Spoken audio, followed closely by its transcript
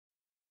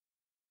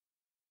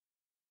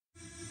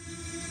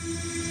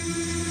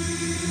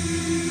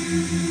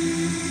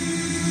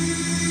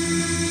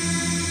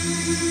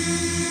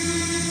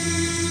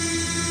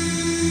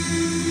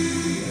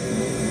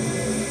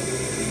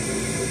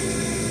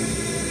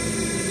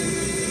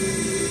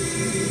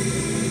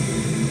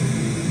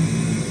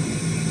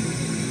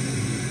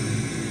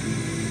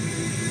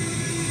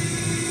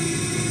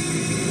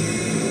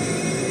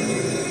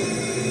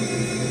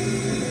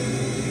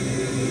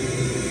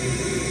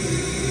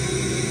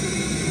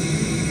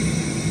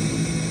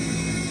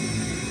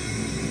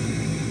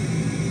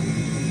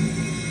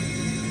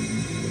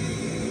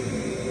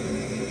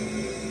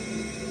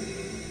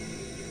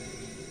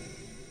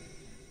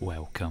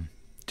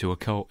to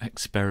occult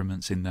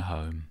experiments in the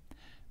home,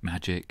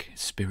 magic,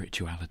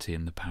 spirituality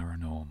and the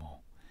paranormal,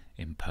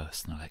 in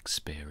personal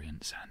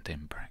experience and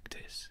in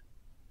practice.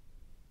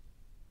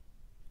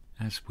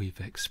 As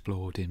we've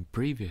explored in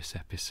previous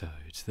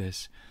episodes,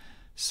 there's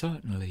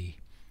certainly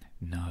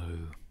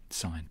no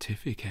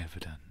scientific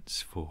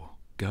evidence for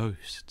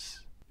ghosts,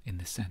 in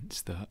the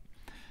sense that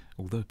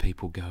although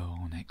people go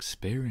on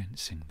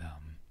experiencing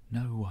them,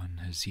 no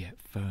one has yet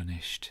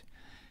furnished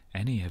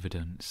any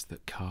evidence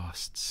that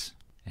casts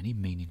any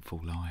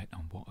meaningful light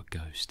on what a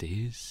ghost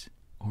is,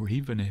 or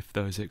even if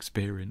those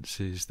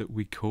experiences that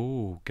we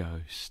call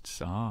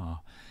ghosts are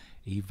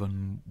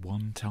even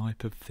one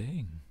type of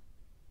thing.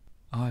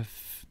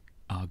 I've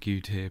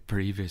argued here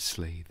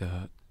previously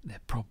that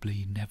there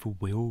probably never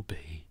will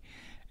be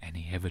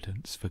any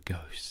evidence for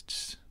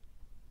ghosts,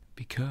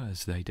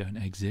 because they don't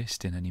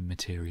exist in any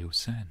material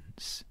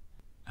sense.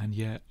 And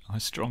yet I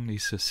strongly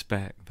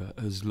suspect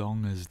that as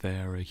long as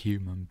there are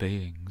human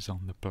beings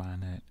on the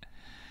planet,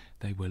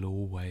 they will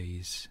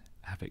always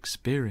have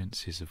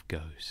experiences of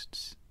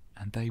ghosts,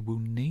 and they will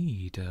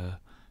need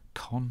a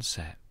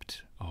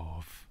concept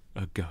of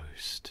a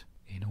ghost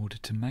in order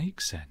to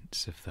make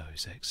sense of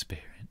those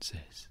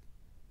experiences.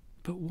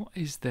 But what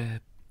is there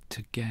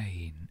to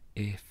gain,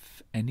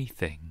 if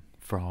anything,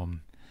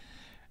 from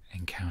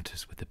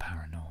encounters with the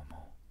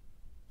paranormal?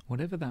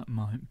 Whatever that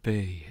might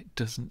be, it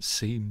doesn't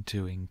seem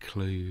to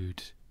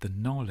include the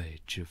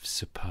knowledge of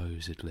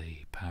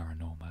supposedly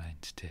paranormal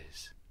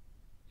entities.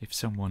 If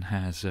someone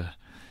has a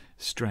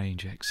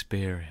strange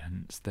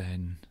experience,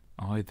 then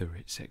either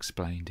it's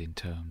explained in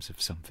terms of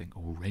something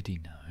already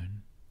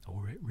known,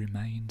 or it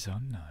remains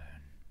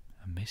unknown,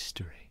 a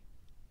mystery.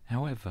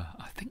 However,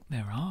 I think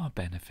there are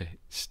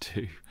benefits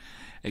to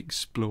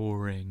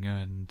exploring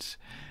and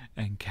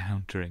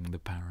encountering the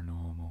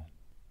paranormal.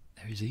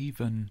 There is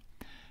even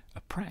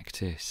a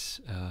practice,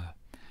 a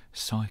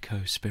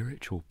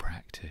psycho-spiritual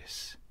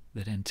practice,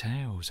 that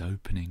entails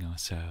opening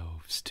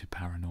ourselves to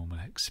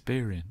paranormal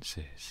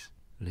experiences,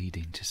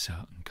 leading to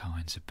certain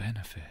kinds of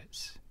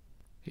benefits.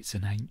 It's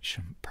an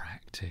ancient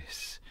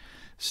practice,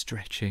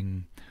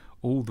 stretching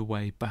all the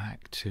way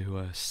back to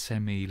a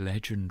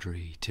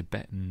semi-legendary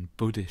Tibetan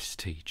Buddhist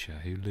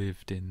teacher who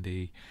lived in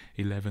the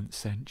 11th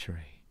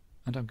century.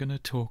 And I'm going to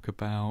talk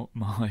about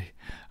my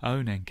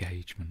own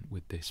engagement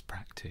with this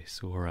practice,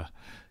 or a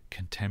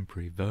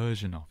contemporary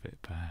version of it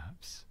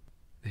perhaps.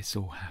 This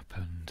all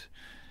happened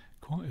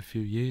quite a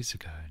few years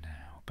ago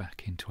now,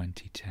 back in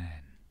 2010.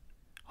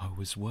 I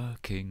was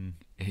working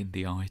in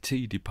the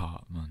IT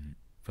department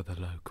for the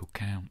local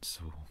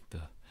council,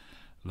 the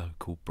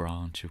local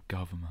branch of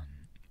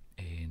government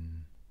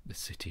in the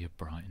city of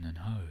Brighton and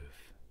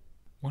Hove.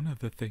 One of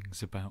the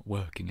things about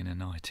working in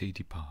an IT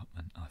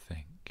department, I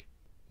think,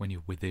 when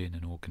you're within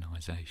an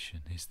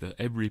organisation, is that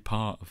every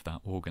part of that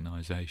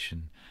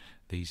organisation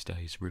these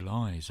days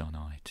relies on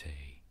IT.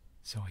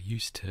 So I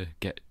used to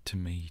get to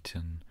meet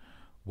and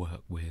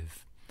work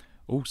with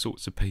all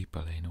sorts of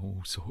people in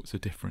all sorts of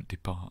different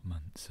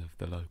departments of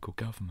the local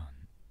government.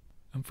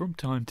 And from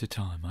time to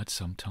time I'd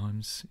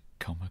sometimes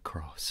come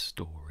across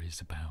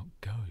stories about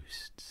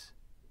ghosts.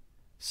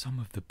 Some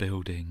of the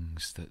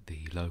buildings that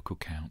the local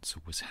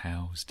council was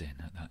housed in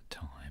at that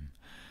time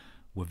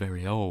were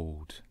very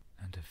old,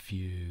 and a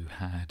few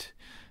had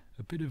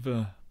a bit of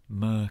a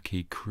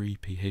murky,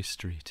 creepy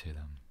history to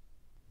them.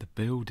 The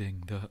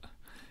building that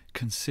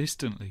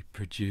consistently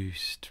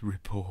produced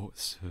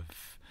reports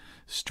of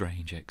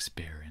strange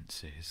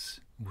experiences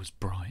was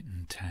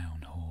Brighton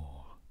Town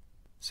Hall.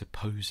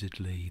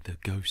 Supposedly the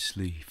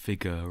ghostly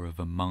figure of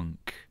a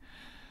monk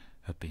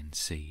had been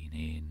seen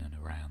in and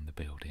around the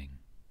building.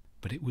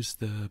 But it was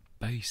the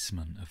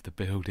basement of the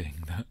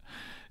building that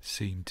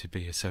seemed to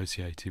be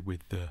associated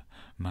with the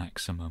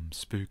maximum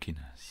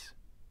spookiness.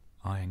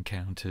 I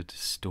encountered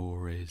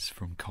stories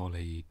from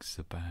colleagues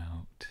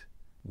about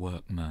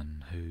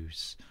workmen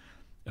whose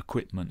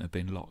equipment had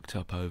been locked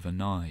up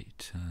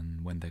overnight,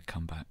 and when they'd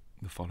come back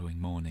the following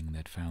morning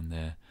they'd found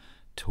their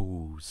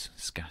tools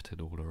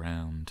scattered all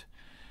around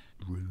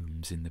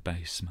rooms in the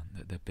basement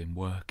that they'd been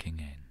working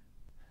in.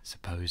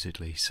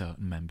 Supposedly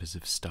certain members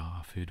of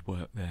staff who'd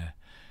worked there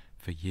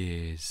for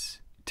years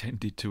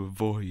tended to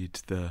avoid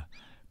the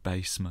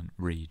basement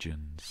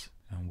regions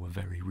and were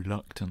very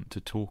reluctant to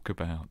talk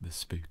about the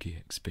spooky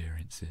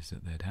experiences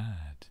that they'd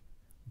had.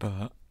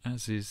 But,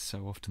 as is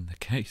so often the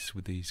case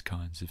with these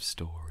kinds of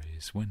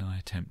stories, when I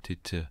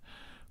attempted to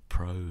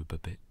probe a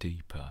bit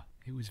deeper,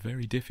 it was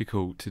very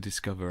difficult to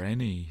discover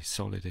any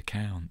solid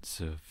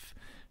accounts of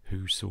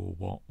who saw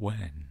what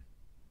when.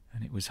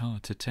 And it was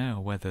hard to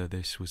tell whether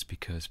this was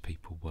because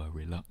people were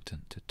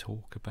reluctant to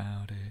talk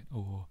about it,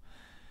 or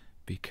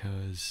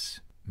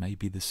because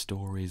maybe the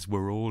stories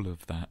were all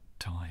of that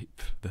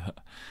type that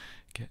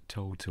get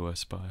told to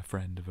us by a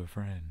friend of a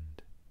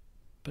friend.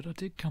 But I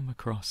did come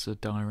across a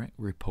direct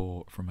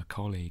report from a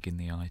colleague in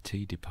the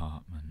IT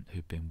department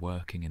who'd been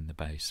working in the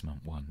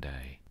basement one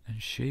day,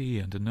 and she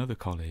and another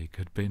colleague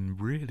had been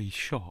really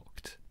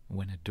shocked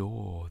when a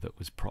door that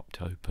was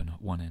propped open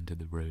at one end of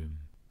the room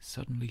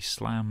suddenly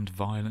slammed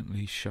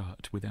violently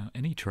shut without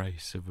any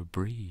trace of a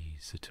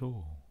breeze at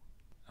all.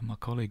 And my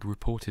colleague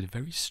reported a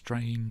very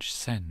strange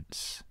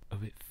sense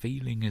of it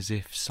feeling as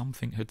if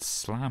something had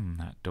slammed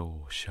that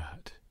door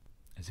shut,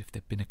 as if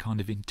there'd been a kind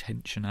of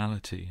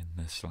intentionality in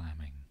the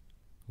slamming,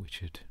 which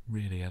had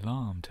really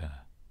alarmed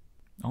her.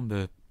 On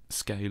the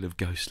scale of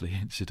ghostly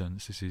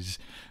incidents, this is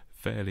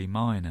fairly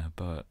minor,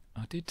 but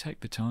I did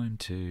take the time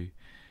to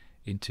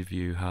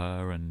interview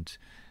her and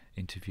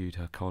interviewed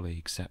her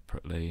colleagues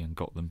separately and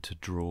got them to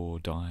draw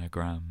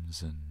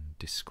diagrams and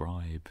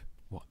describe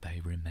what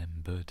they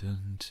remembered,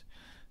 and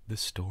the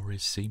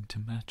stories seemed to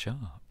match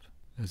up.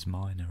 As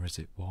minor as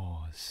it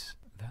was,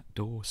 that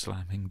door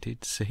slamming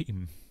did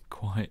seem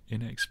quite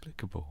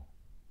inexplicable.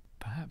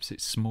 Perhaps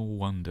it's small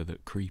wonder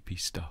that creepy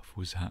stuff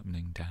was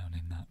happening down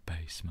in that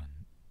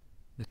basement.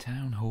 The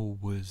town hall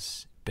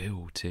was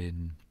built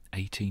in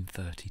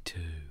 1832,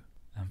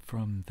 and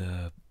from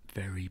the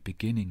very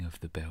beginning of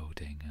the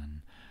building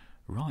and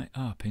right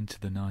up into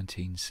the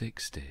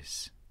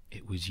 1960s,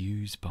 it was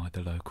used by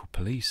the local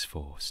police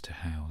force to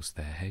house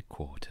their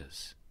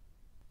headquarters.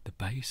 The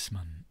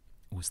basement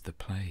was the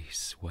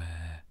place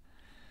where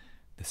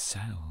the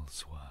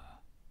cells were.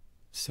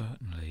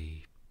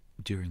 Certainly,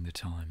 during the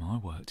time I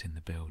worked in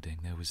the building,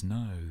 there was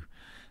no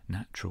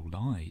natural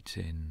light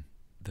in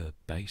the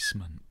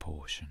basement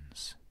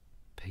portions.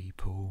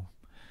 People,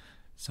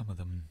 some of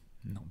them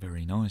not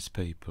very nice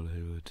people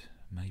who had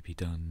maybe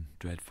done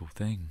dreadful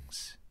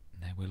things,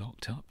 they were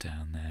locked up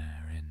down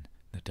there in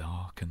the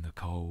dark and the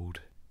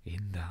cold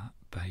in that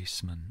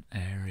basement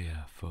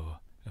area for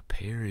a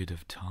period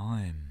of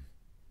time,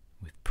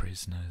 with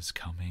prisoners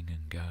coming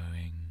and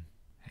going,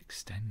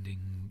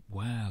 extending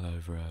well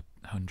over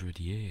 100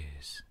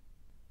 years.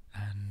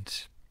 And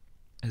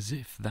as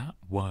if that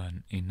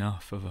weren't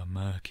enough of a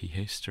murky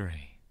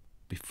history,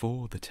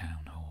 before the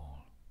town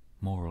hall,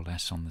 more or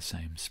less on the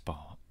same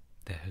spot,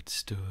 there had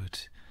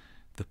stood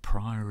the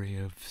Priory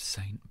of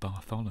St.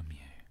 Bartholomew.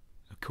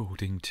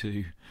 According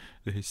to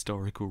the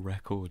historical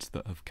records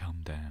that have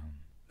come down,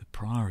 the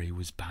priory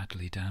was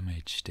badly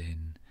damaged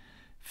in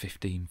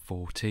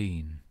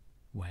 1514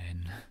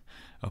 when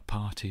a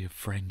party of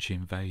French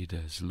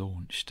invaders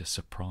launched a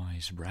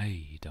surprise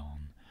raid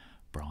on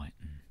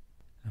Brighton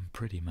and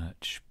pretty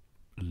much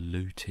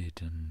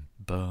looted and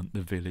burnt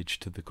the village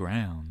to the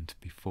ground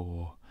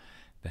before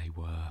they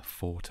were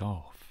fought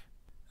off.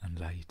 And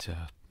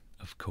later,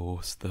 of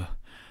course, the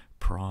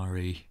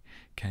priory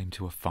came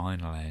to a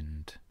final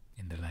end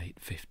in the late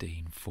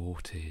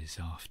 1540s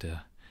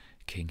after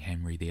King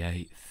Henry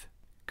VIII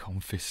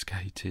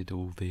confiscated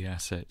all the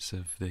assets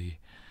of the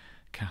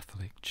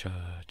Catholic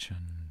Church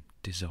and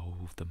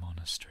dissolved the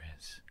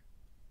monasteries.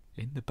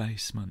 In the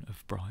basement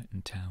of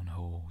Brighton Town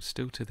Hall,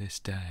 still to this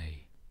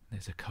day,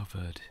 there's a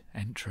covered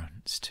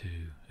entrance to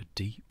a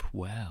deep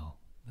well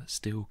that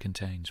still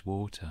contains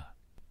water,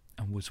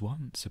 and was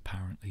once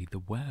apparently the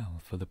well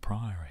for the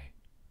priory,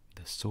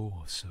 the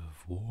source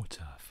of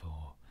water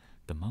for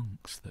the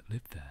monks that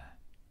lived there.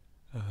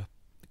 A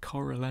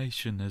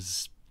correlation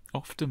has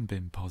often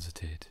been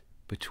posited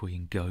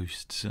between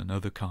ghosts and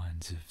other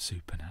kinds of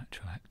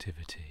supernatural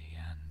activity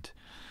and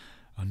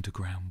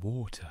underground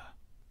water,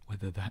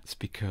 whether that's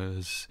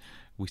because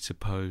we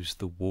suppose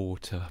the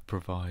water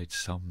provides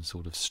some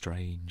sort of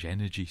strange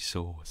energy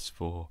source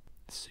for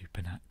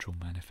supernatural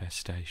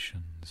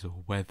manifestations,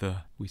 or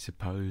whether we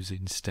suppose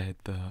instead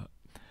that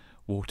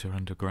water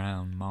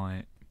underground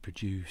might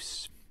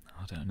produce,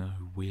 I don't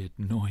know, weird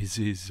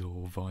noises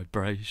or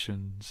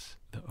vibrations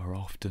that are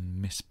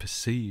often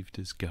misperceived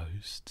as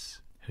ghosts.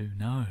 Who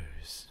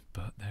knows?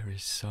 But there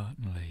is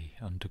certainly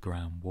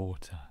underground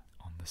water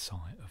on the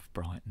site of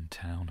Brighton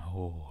Town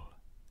Hall.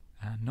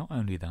 And not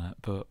only that,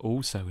 but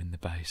also in the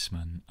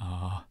basement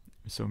are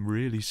some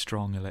really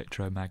strong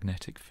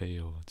electromagnetic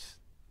fields,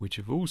 which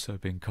have also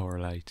been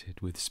correlated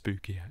with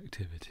spooky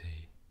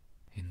activity.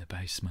 In the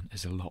basement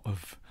there's a lot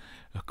of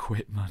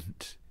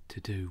equipment to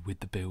do with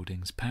the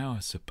building's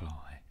power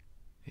supply.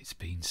 It's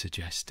been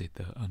suggested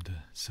that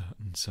under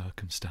certain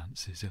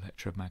circumstances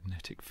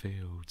electromagnetic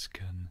fields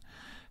can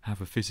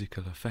have a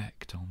physical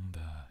effect on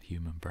the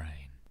human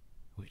brain,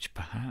 which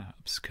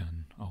perhaps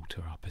can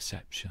alter our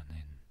perception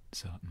in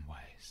certain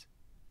ways.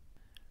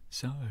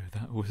 So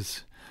that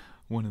was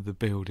one of the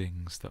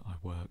buildings that I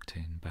worked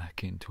in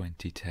back in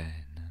 2010,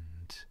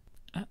 and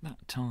at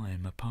that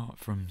time, apart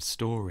from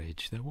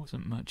storage, there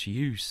wasn't much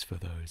use for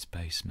those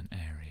basement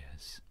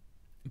areas.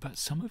 But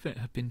some of it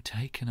had been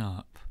taken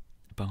up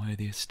by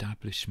the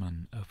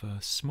establishment of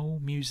a small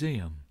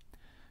museum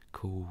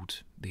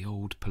called the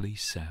Old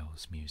Police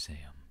Cells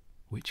Museum,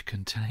 which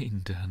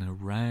contained an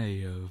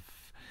array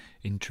of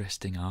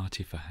interesting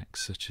artefacts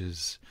such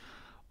as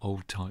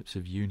old types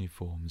of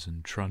uniforms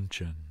and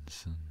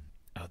truncheons and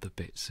other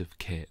bits of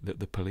kit that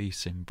the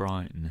police in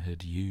Brighton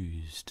had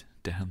used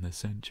down the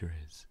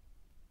centuries.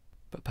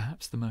 But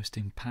perhaps the most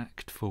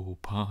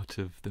impactful part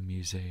of the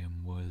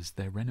museum was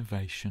their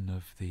renovation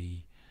of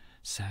the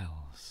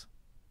cells.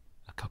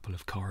 A couple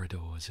of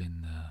corridors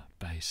in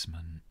the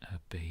basement had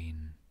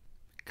been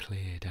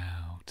cleared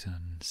out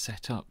and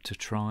set up to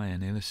try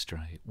and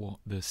illustrate what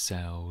the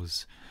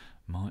cells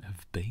might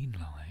have been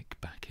like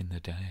back in the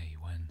day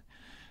when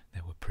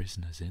there were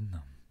prisoners in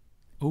them.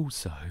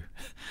 Also,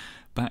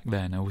 back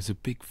then I was a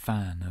big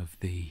fan of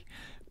the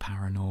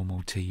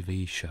paranormal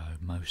TV show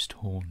Most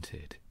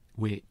Haunted,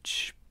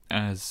 which,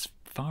 as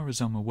far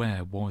as I'm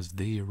aware, was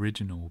the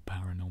original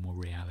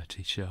paranormal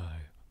reality show.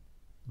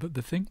 But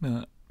the thing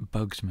that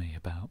bugged me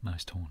about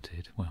Most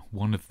Haunted, well,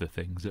 one of the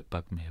things that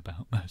bugged me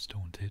about Most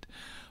Haunted,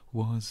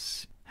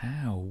 was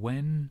how,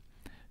 when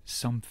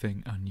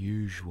something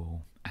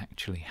unusual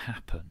actually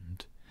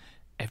happened,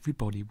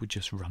 everybody would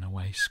just run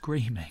away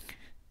screaming.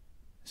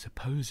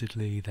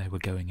 Supposedly they were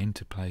going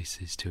into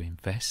places to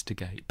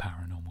investigate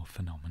paranormal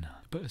phenomena,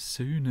 but as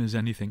soon as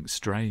anything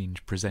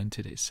strange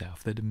presented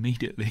itself, they'd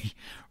immediately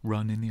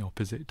run in the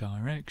opposite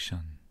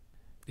direction.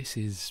 This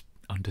is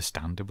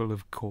understandable,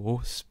 of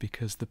course,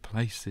 because the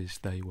places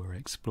they were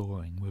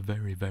exploring were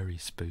very, very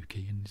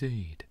spooky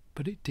indeed.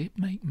 But it did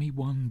make me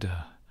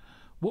wonder,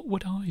 what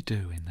would I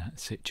do in that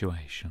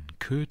situation?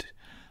 Could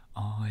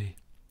I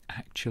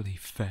actually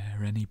fare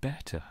any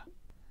better?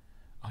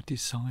 I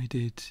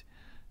decided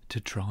to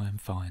try and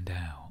find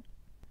out.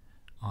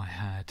 I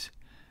had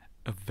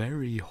a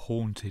very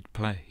haunted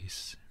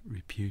place,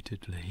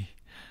 reputedly,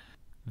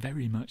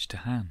 very much to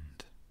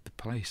hand, the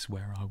place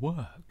where I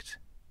worked.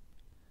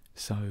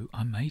 So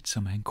I made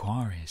some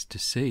enquiries to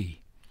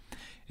see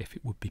if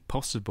it would be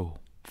possible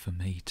for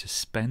me to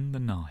spend the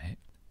night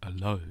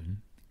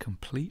alone,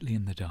 completely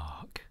in the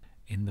dark,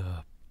 in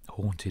the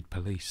haunted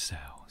police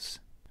cells.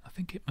 I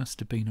think it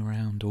must have been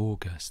around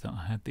August that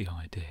I had the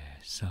idea,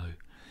 so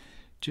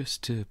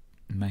just to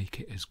make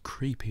it as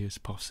creepy as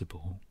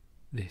possible,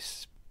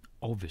 this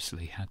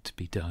obviously had to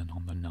be done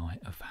on the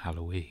night of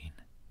Halloween.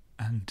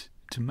 And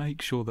to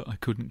make sure that I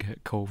couldn't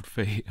get cold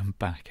feet and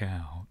back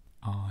out,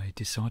 I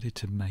decided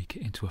to make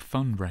it into a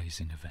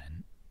fundraising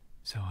event.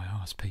 So I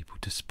asked people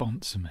to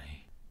sponsor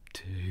me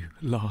to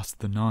last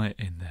the night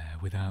in there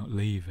without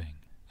leaving.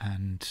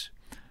 And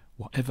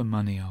whatever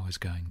money I was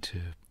going to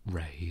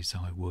raise,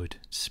 I would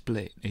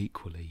split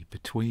equally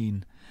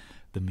between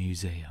the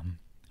museum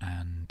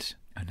and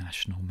a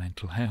national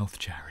mental health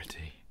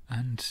charity.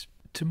 And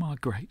to my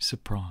great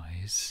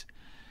surprise,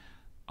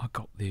 I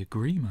got the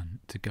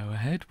agreement to go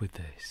ahead with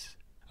this.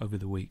 Over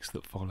the weeks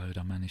that followed,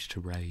 I managed to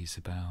raise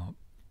about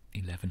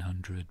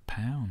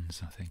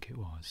 £1,100, I think it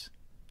was.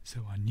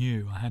 So I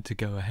knew I had to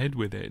go ahead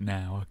with it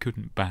now. I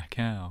couldn't back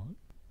out.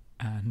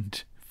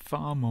 And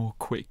far more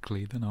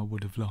quickly than I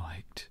would have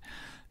liked,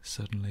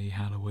 suddenly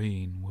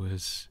Halloween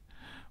was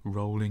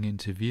rolling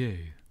into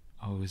view.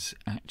 I was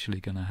actually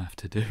going to have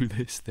to do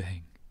this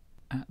thing.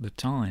 At the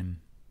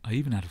time, I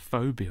even had a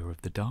phobia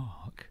of the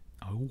dark.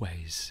 I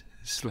always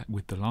slept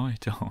with the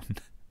light on.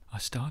 I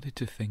started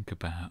to think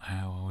about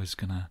how I was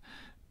going to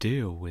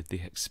deal with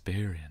the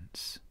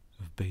experience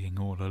of being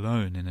all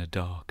alone in a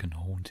dark and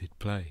haunted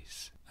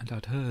place. And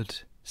I'd heard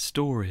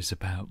stories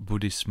about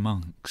Buddhist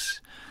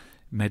monks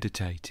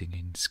meditating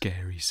in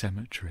scary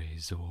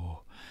cemeteries,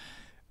 or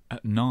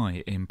at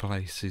night in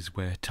places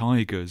where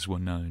tigers were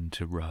known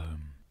to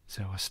roam.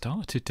 So I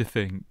started to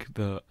think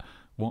that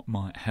what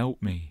might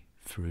help me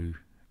through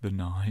the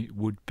night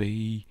would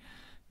be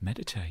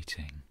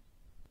meditating.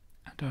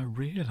 And I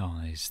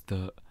realised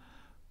that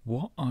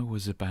what I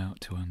was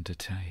about to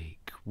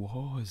undertake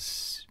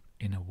was,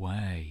 in a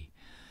way,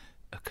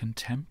 a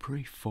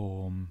contemporary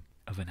form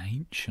of an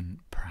ancient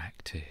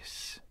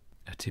practice,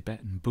 a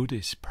Tibetan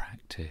Buddhist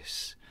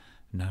practice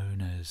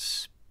known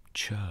as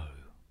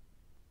Chöd.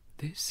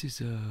 This is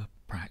a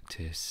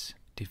practice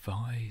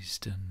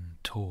devised and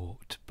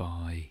taught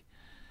by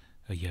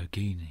a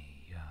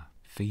yogini, a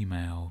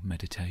female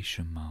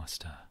meditation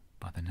master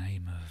by the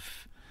name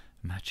of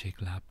Machig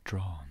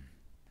Labdrön.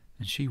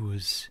 And she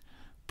was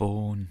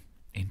born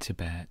in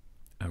Tibet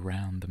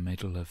around the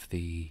middle of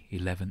the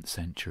 11th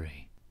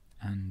century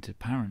and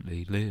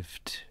apparently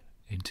lived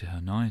into her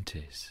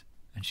 90s.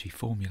 And she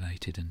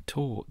formulated and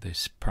taught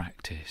this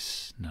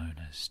practice known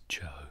as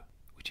Chöd,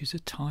 which is a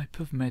type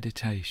of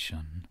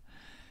meditation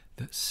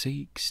that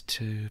seeks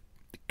to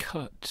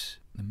cut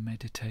the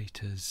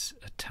meditator's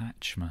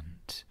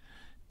attachment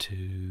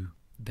to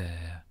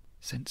their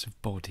sense of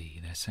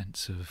body, their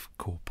sense of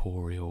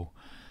corporeal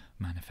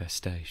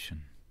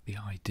manifestation. The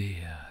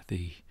idea,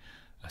 the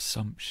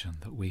assumption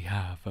that we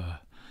have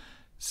a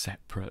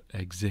separate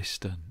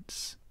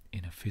existence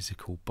in a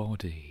physical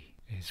body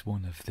is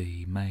one of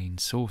the main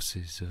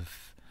sources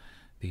of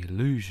the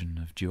illusion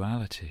of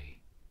duality.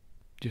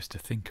 Just to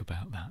think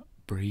about that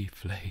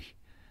briefly,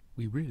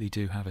 we really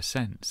do have a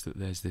sense that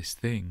there's this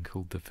thing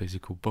called the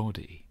physical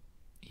body,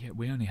 yet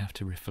we only have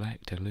to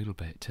reflect a little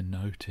bit to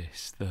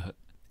notice that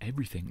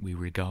everything we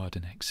regard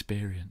and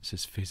experience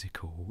as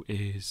physical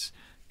is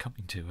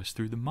coming to us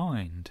through the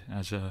mind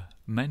as a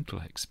mental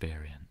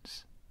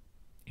experience.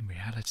 In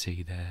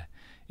reality, there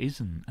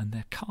isn't and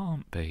there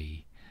can't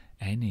be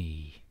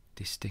any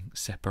distinct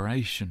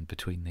separation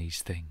between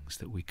these things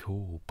that we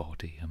call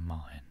body and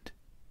mind.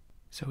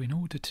 So in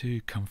order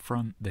to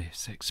confront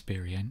this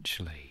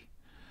experientially,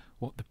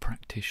 what the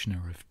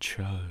practitioner of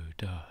Chöd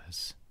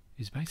does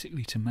is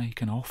basically to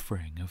make an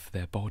offering of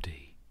their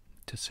body,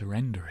 to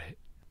surrender it,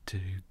 to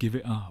give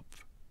it up,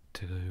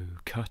 to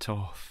cut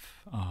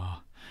off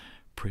our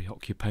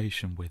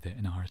preoccupation with it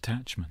and our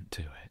attachment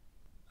to it.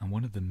 And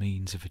one of the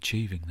means of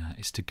achieving that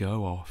is to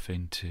go off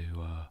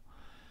into a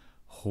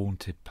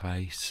haunted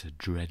place, a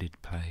dreaded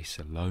place,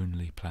 a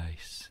lonely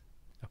place,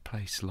 a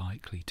place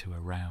likely to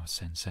arouse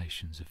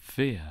sensations of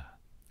fear,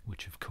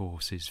 which of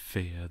course is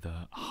fear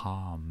that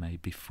harm may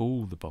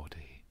befall the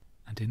body.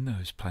 And in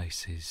those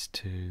places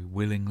to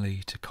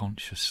willingly, to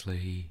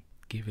consciously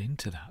give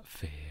into that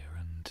fear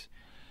and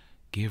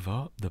give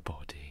up the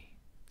body.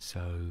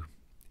 So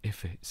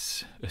if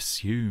it's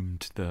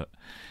assumed that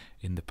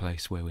in the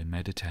place where we're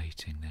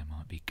meditating there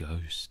might be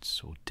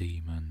ghosts or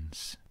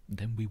demons,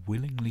 then we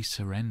willingly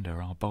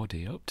surrender our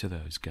body up to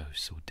those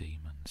ghosts or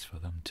demons for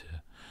them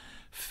to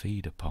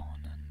feed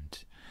upon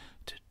and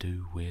to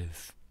do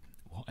with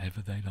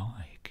whatever they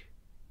like.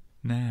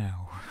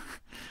 Now,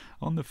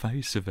 on the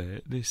face of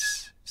it,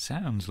 this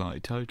sounds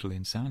like total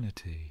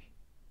insanity.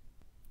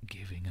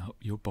 Giving up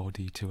your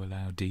body to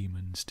allow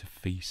demons to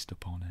feast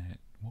upon it.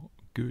 What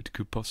good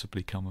could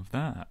possibly come of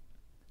that?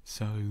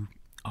 So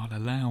I'll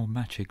allow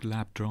Machig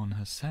Labdrön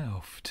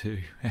herself to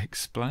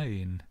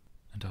explain,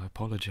 and I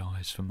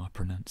apologise for my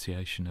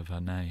pronunciation of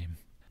her name,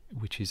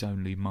 which is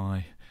only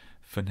my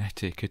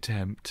phonetic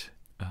attempt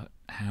at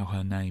how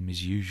her name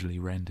is usually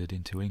rendered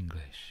into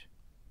English.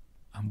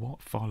 And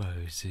what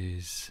follows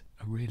is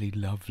a really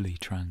lovely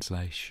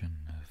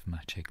translation of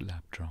Machig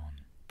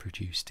Labdrön,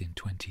 produced in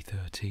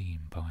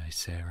 2013 by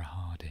Sarah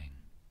Harding.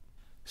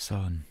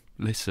 "Son,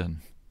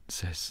 listen,"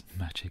 says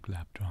Machig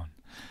Labdrön.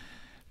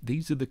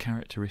 "These are the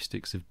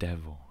characteristics of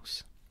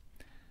devils.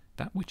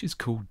 That which is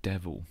called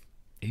devil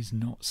is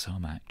not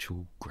some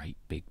actual great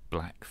big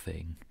black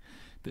thing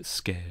that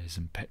scares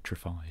and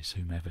petrifies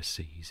whomever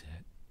sees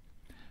it.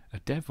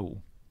 A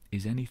devil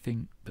is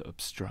anything that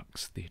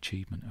obstructs the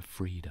achievement of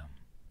freedom.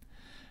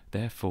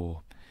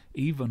 Therefore,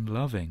 even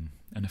loving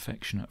and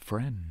affectionate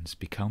friends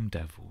become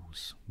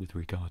devils with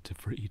regard to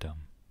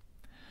freedom.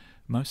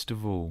 Most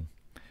of all,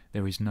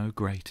 there is no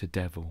greater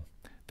devil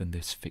than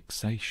this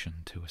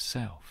fixation to a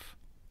self.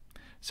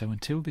 So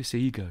until this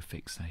ego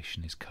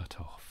fixation is cut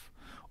off,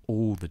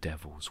 all the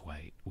devils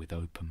wait with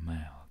open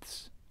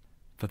mouths.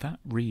 For that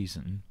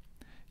reason,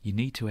 you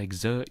need to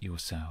exert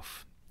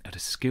yourself at a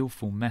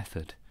skillful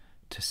method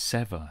to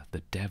sever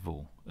the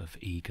devil of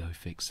ego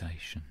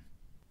fixation."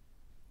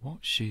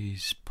 What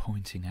she's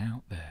pointing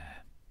out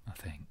there, I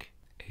think,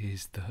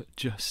 is that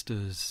just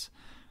as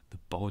the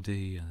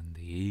body and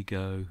the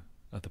ego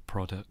are the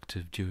product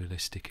of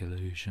dualistic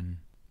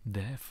illusion,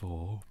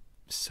 therefore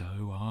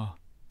so are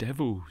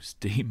devils,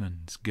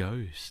 demons,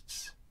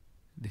 ghosts.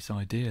 This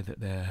idea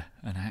that they're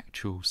an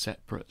actual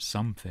separate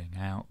something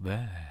out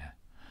there,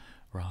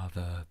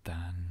 rather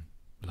than,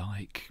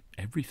 like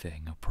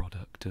everything, a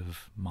product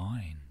of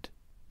mind.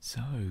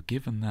 So,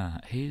 given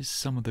that, here's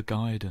some of the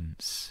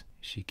guidance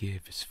she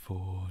gives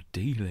for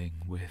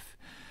dealing with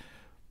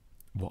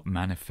what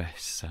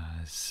manifests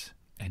as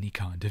any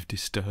kind of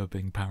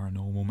disturbing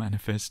paranormal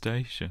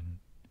manifestation.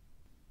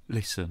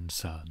 "Listen,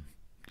 son,"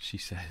 she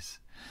says,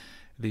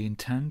 "the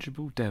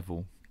intangible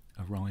devil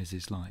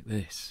arises like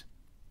this,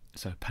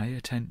 so pay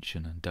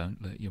attention and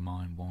don't let your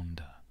mind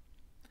wander.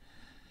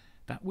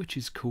 That which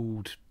is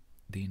called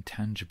the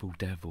intangible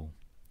devil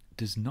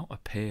does not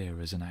appear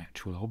as an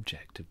actual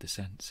object of the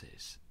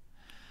senses.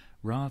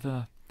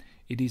 Rather,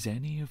 it is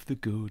any of the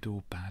good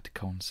or bad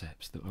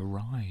concepts that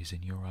arise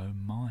in your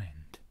own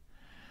mind.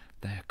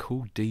 They are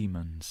called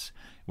demons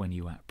when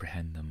you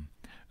apprehend them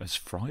as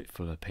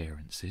frightful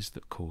appearances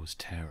that cause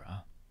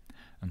terror,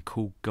 and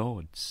called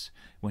gods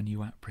when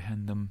you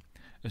apprehend them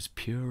as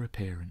pure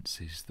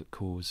appearances that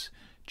cause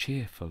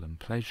cheerful and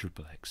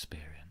pleasurable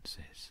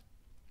experiences.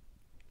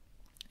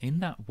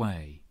 In that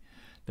way,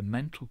 the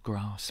mental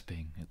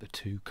grasping at the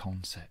two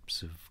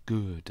concepts of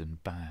good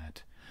and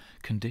bad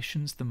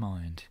conditions the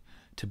mind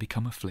to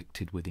become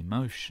afflicted with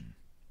emotion.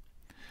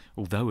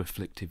 Although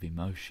afflictive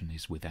emotion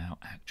is without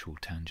actual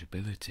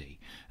tangibility,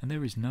 and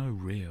there is no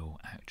real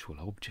actual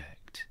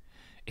object,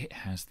 it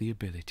has the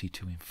ability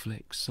to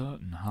inflict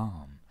certain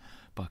harm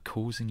by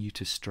causing you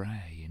to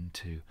stray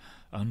into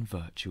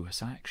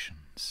unvirtuous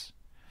actions.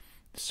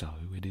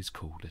 So it is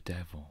called a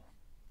devil.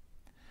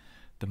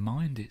 The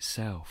mind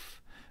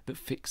itself that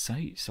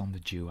fixates on the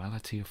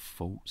duality of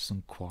faults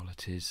and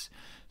qualities,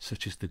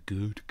 such as the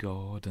good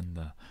God and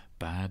the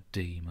bad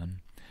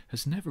demon,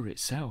 has never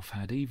itself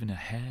had even a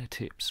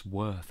hair-tip's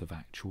worth of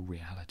actual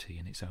reality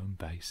in its own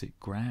basic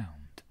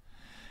ground.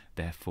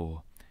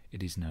 Therefore,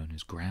 it is known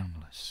as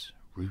groundless,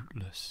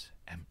 rootless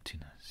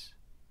emptiness.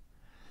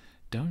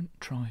 Don't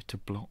try to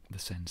block the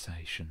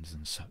sensations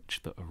and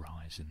such that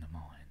arise in the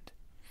mind.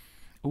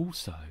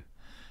 Also,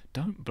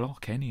 don't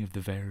block any of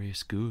the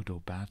various good or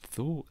bad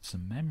thoughts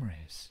and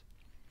memories.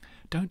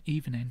 Don't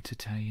even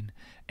entertain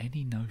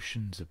any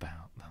notions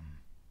about them.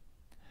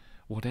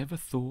 Whatever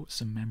thoughts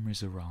and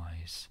memories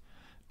arise,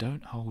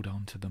 don't hold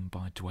on to them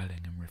by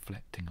dwelling and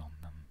reflecting on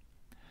them.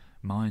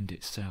 mind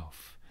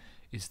itself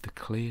is the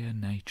clear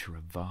nature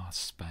of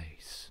vast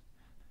space,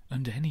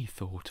 and any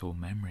thought or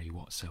memory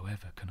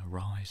whatsoever can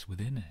arise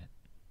within it.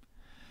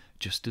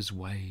 Just as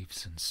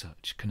waves and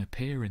such can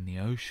appear in the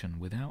ocean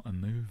without a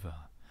mover,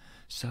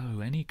 so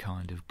any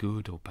kind of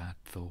good or bad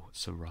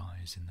thoughts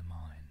arise in the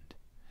mind.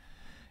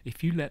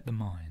 If you let the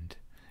mind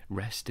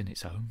rest in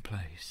its own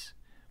place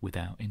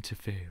without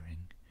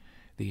interfering,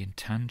 the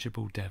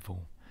intangible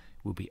devil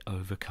will be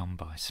overcome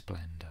by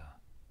splendour.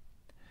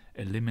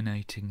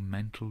 Eliminating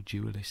mental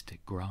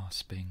dualistic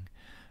grasping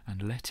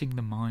and letting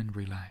the mind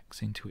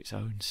relax into its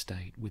own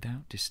state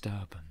without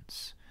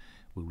disturbance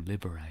will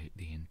liberate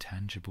the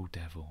intangible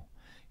devil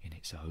in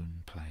its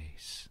own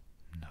place,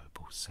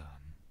 noble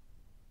son.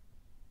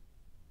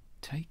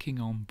 Taking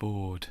on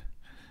board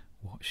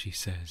what she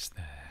says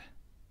there,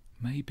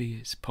 maybe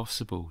it's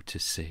possible to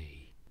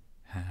see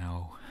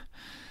how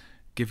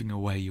giving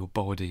away your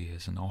body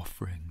as an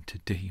offering to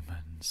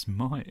demons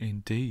might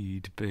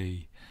indeed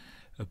be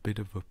a bit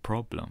of a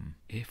problem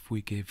if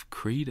we give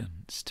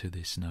credence to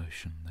this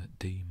notion that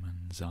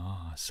demons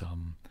are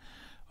some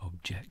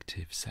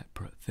objective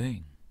separate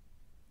thing.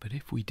 But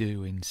if we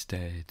do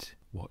instead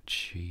what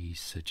she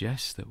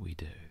suggests that we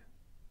do,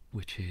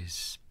 which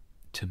is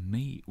to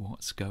meet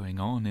what's going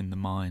on in the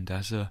mind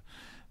as a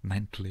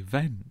mental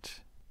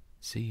event,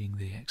 seeing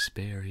the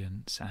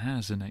experience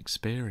as an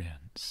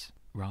experience,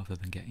 rather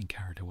than getting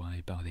carried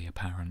away by the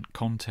apparent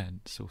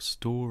contents or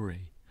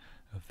story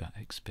of that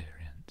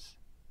experience,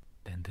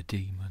 then the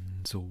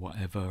demons or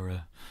whatever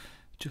are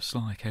just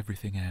like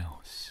everything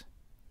else,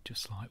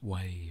 just like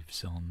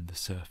waves on the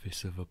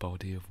surface of a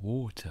body of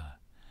water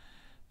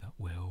that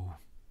will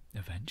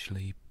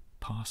eventually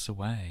pass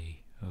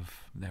away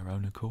of their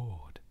own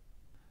accord.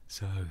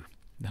 So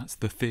that's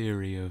the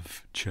theory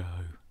of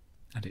Chöd,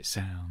 and it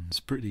sounds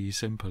pretty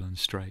simple and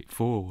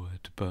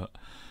straightforward, but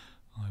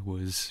I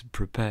was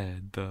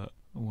prepared that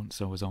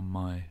once I was on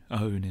my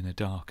own in a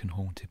dark and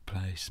haunted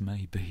place,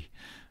 maybe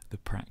the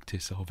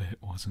practice of it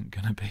wasn't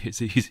going to be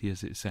as easy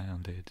as it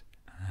sounded,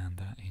 and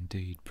that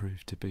indeed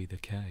proved to be the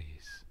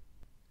case.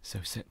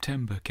 So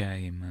September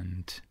came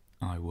and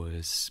I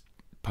was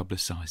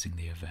publicising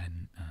the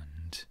event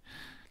and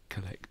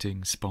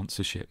collecting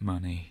sponsorship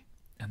money,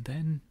 and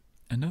then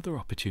another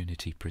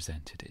opportunity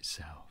presented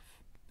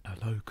itself.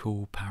 A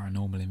local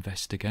paranormal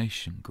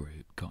investigation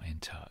group got in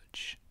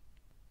touch.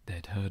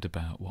 They'd heard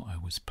about what I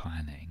was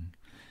planning,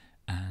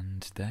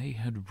 and they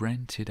had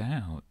rented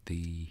out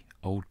the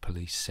Old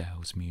Police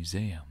Cells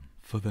Museum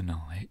for the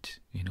night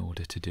in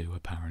order to do a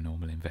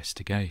paranormal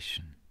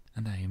investigation,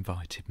 and they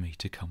invited me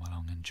to come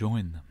along and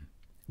join them,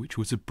 which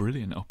was a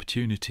brilliant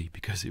opportunity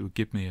because it would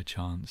give me a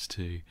chance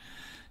to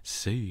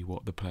see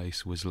what the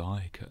place was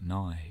like at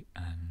night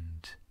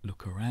and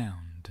look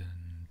around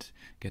and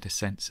get a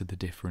sense of the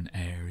different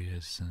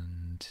areas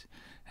and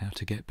how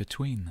to get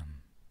between them.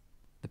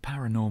 The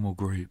paranormal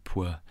group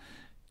were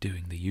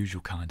doing the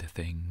usual kind of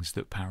things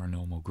that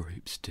paranormal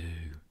groups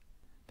do.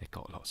 They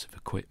got lots of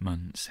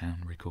equipment,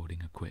 sound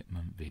recording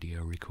equipment,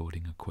 video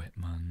recording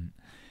equipment,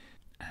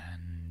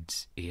 and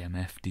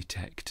EMF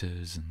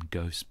detectors and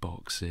ghost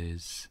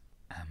boxes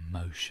and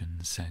motion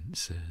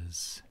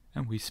sensors.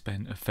 And we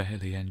spent a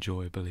fairly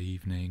enjoyable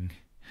evening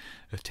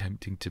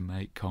attempting to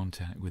make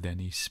contact with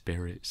any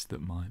spirits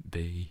that might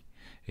be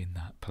in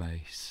that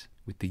place,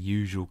 with the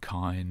usual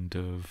kind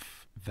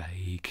of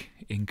vague,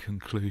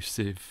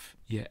 inconclusive,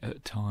 yet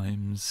at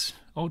times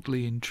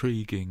oddly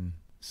intriguing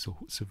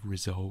sorts of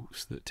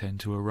results that tend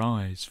to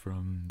arise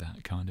from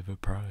that kind of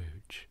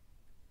approach.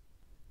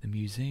 The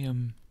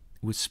museum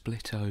was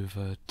split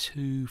over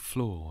 2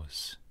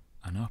 floors,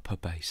 an upper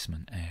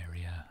basement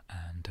area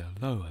and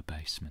a lower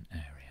basement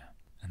area,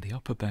 and the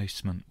upper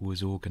basement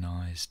was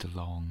organised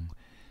along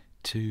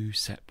 2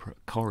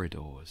 separate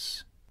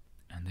corridors,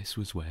 and this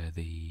was where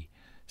the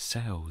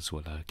cells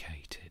were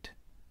located.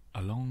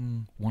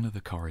 Along one of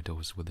the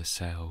corridors were the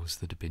cells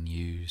that had been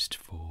used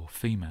for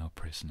female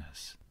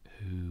prisoners,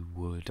 who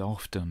would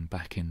often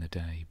back in the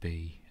day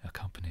be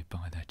accompanied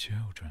by their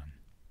children.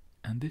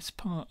 And this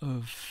part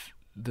of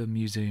the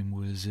museum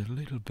was a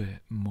little bit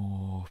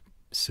more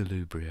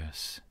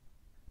salubrious.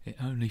 It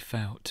only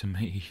felt to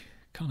me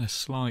kind of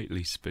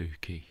slightly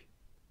spooky.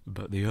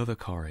 But the other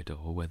corridor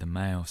where the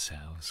male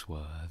cells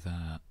were,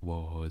 that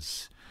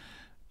was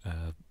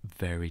a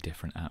very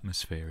different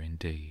atmosphere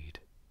indeed.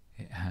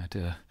 It had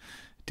a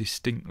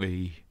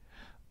distinctly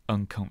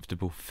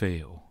uncomfortable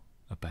feel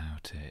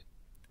about it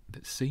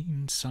that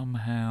seemed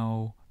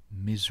somehow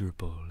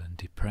miserable and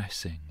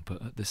depressing,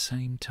 but at the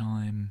same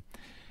time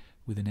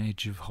with an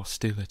edge of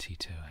hostility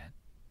to it.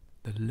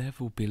 The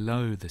level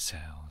below the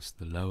cells,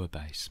 the lower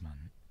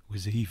basement,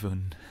 was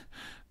even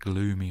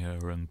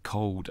gloomier and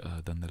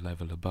colder than the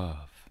level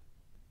above.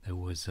 There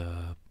was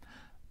a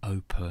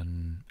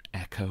open,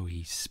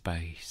 echoey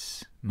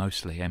space,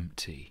 mostly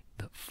empty,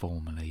 that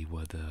formerly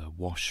were the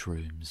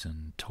washrooms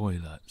and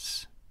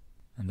toilets.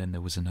 And then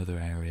there was another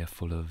area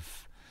full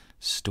of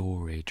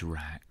storage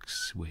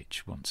racks,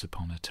 which once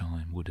upon a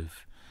time would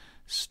have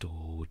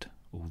stored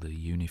all the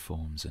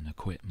uniforms and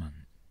equipment.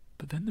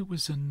 But then there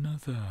was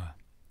another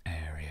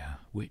area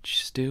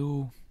which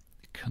still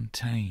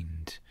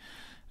contained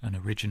an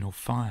original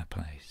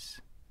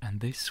fireplace, and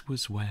this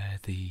was where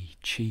the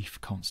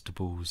chief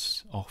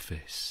constable's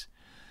office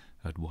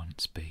had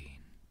once been.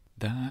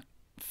 That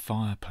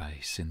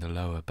fireplace in the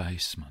lower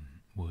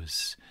basement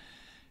was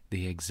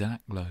the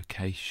exact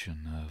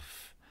location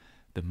of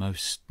the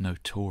most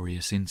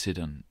notorious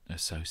incident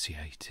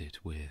associated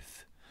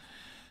with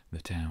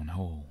the town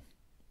hall.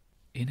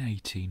 In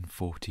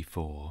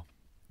 1844,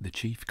 the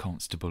chief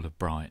constable of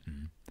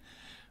Brighton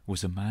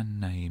was a man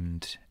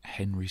named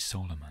Henry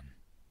Solomon.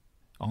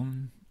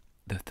 On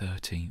the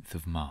 13th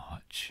of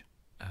March,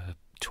 a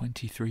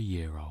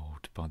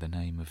 23-year-old by the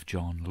name of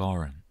John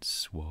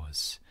Lawrence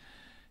was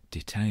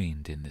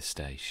detained in the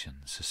station,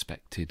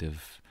 suspected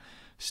of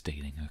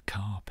stealing a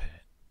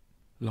carpet.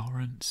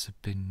 Lawrence had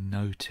been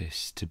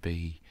noticed to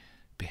be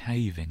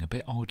behaving a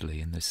bit oddly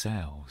in the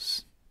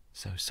cells,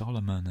 so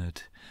Solomon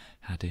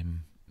had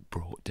him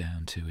brought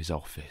down to his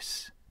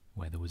office,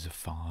 where there was a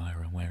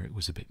fire and where it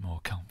was a bit more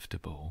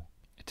comfortable,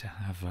 to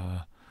have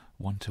a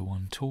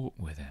one-to-one talk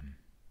with him.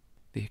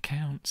 The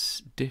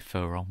accounts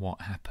differ on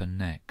what happened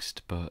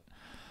next, but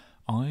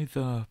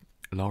either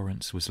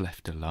Lawrence was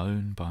left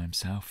alone by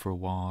himself for a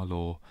while,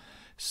 or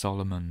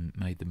Solomon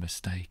made the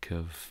mistake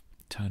of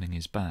turning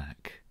his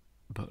back.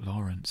 But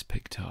Lawrence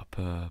picked up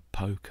a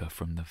poker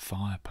from the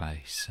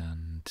fireplace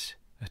and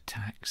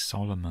attacked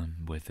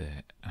Solomon with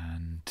it,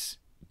 and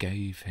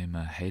gave him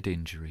a head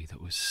injury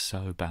that was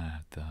so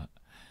bad that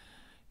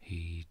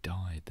he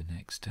died the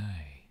next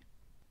day.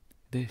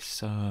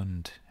 This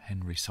earned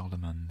Henry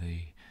Solomon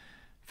the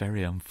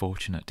very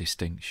unfortunate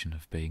distinction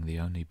of being the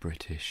only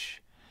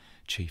British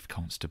chief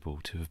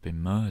constable to have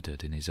been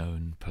murdered in his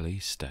own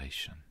police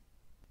station.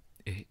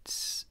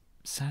 It's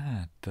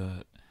sad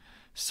that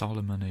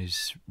Solomon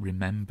is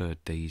remembered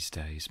these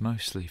days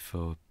mostly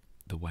for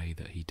the way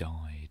that he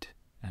died,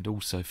 and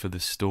also for the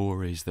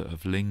stories that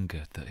have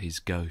lingered that his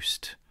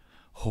ghost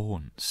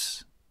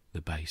haunts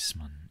the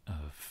basement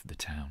of the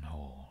town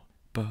hall.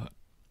 But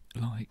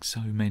like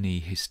so many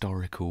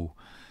historical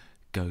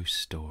ghost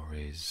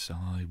stories,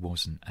 I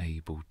wasn't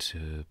able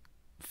to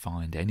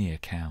find any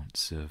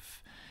accounts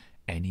of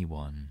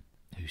anyone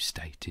who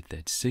stated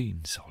they'd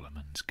seen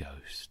Solomon's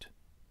ghost.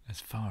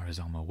 As far as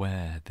I'm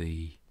aware,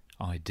 the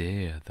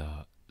idea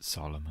that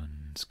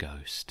Solomon's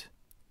ghost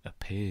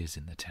appears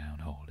in the town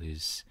hall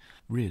is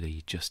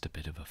really just a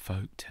bit of a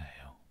folk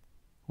tale.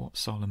 What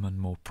Solomon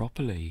more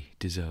properly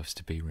deserves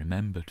to be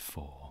remembered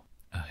for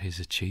are his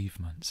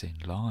achievements in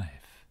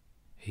life.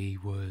 He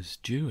was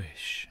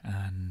Jewish,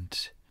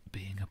 and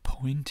being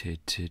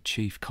appointed to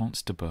chief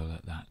constable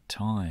at that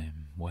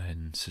time,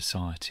 when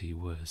society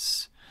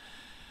was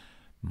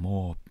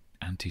more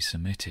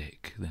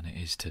anti-Semitic than it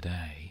is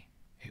today,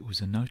 it was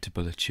a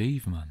notable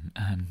achievement.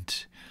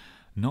 And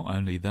not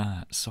only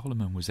that,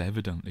 Solomon was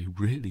evidently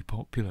really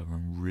popular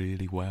and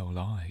really well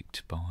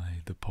liked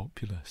by the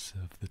populace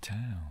of the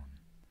town.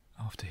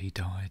 After he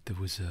died, there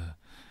was a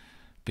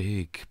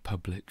big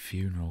public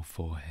funeral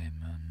for him,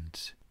 and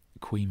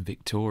Queen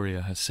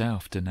Victoria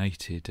herself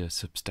donated a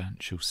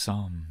substantial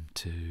sum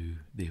to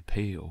the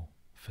appeal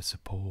for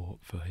support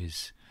for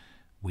his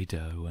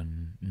widow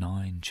and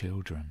 9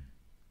 children.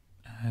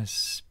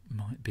 As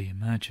might be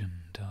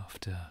imagined,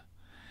 after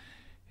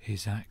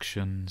his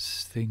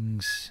actions,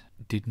 things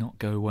did not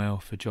go well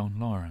for John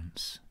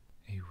Lawrence.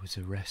 He was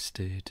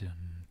arrested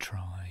and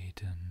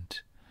tried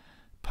and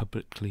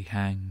publicly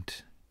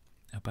hanged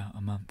about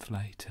a month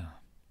later.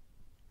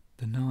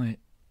 The night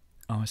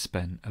I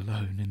spent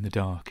alone in the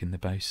dark in the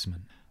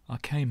basement, I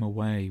came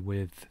away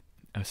with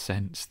a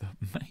sense that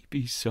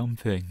maybe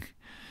something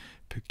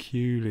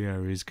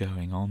peculiar is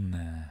going on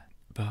there.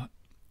 But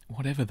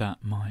whatever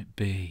that might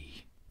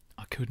be,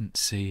 I couldn't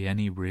see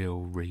any real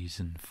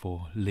reason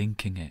for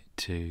linking it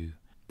to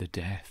the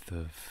death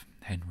of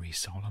Henry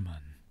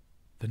Solomon.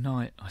 The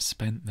night I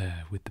spent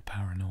there with the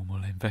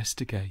paranormal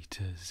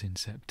investigators in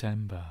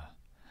September,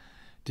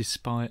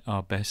 despite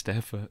our best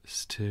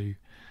efforts to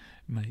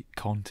make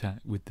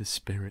contact with the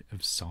spirit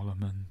of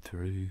Solomon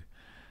through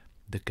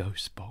the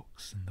ghost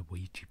box and the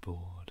Ouija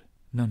board,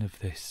 none of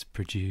this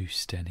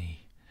produced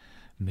any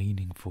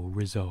meaningful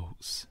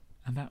results.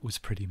 And that was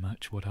pretty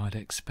much what I'd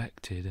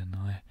expected, and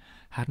I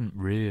hadn't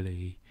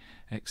really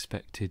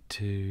expected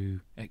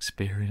to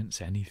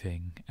experience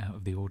anything out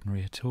of the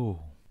ordinary at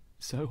all.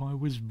 So I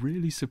was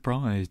really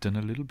surprised and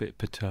a little bit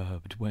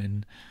perturbed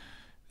when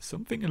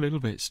something a little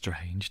bit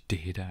strange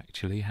did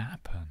actually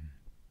happen.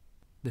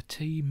 The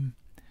team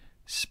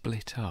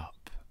split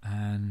up,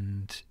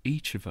 and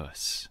each of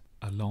us,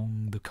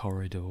 along the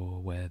corridor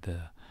where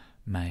the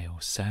male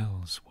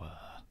cells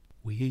were,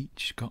 we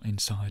each got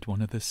inside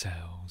one of the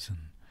cells and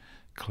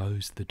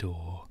closed the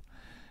door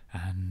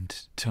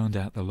and turned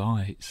out the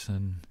lights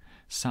and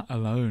sat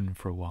alone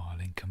for a while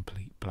in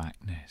complete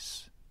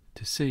blackness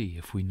to see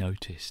if we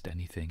noticed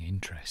anything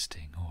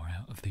interesting or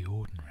out of the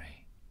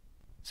ordinary.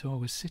 So I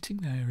was sitting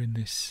there in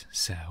this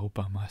cell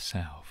by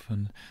myself,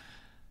 and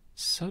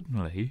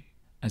suddenly,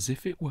 as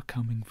if it were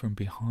coming from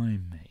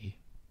behind me,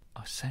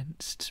 I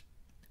sensed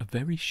a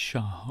very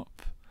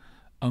sharp,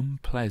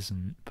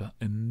 unpleasant but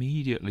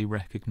immediately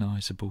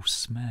recognisable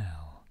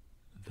smell.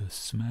 The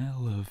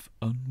smell of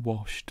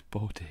unwashed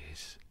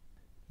bodies.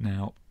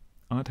 Now,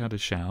 I'd had a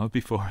shower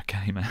before I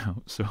came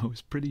out, so I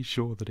was pretty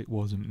sure that it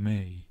wasn't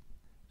me.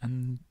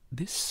 And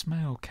this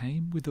smell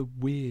came with a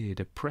weird,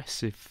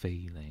 oppressive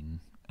feeling.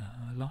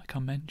 Like I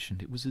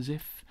mentioned, it was as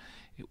if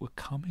it were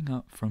coming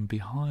up from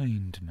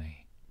behind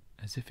me,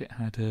 as if it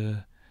had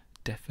a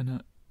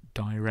definite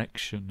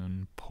direction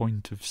and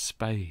point of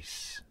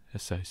space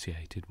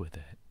associated with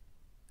it.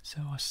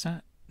 So I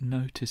sat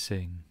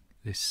noticing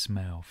this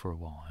smell for a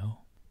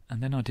while,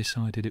 and then I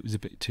decided it was a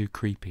bit too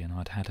creepy and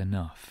I'd had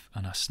enough,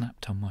 and I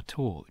snapped on my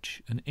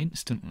torch, and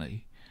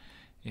instantly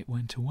it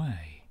went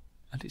away.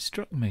 And it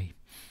struck me,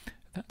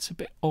 that's a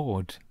bit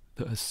odd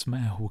that a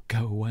smell would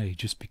go away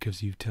just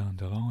because you've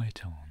turned a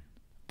light on.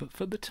 But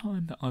for the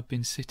time that I'd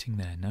been sitting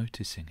there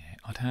noticing it,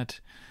 I'd had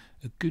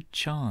a good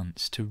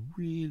chance to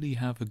really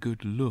have a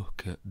good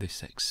look at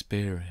this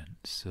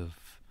experience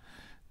of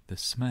the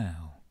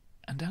smell.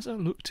 And as I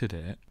looked at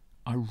it,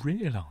 I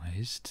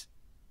realised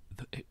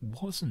that it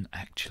wasn't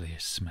actually a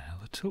smell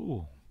at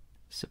all.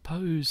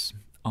 Suppose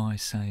I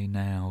say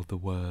now the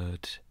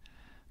word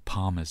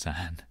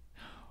parmesan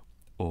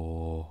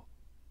or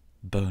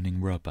burning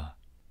rubber,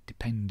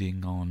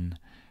 depending on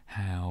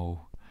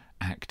how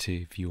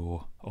active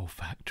your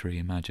olfactory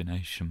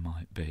imagination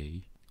might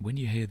be. When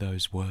you hear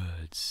those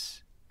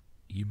words,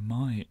 you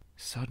might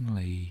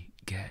suddenly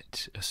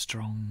get a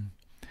strong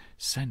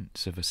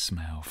sense of a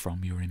smell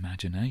from your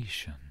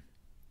imagination.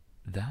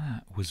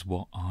 That was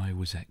what I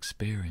was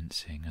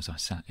experiencing as I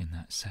sat in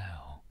that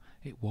cell.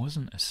 It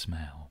wasn't a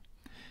smell.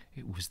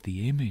 It was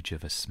the image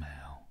of a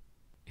smell.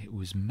 It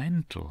was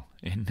mental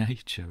in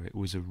nature. It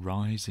was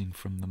arising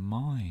from the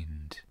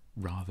mind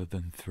rather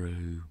than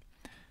through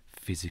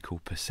physical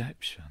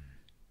perception.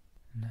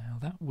 Now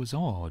that was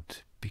odd,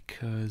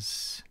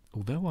 because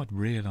although I'd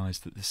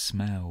realised that the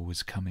smell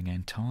was coming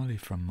entirely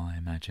from my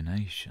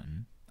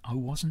imagination, I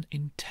wasn't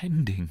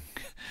intending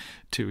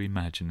to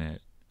imagine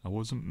it. I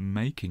wasn't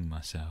making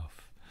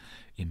myself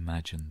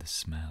imagine the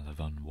smell of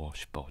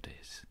unwashed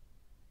bodies.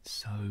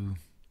 So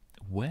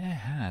where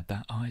had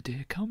that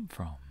idea come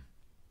from?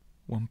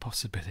 One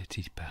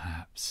possibility,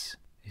 perhaps,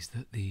 is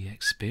that the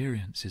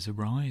experience is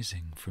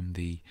arising from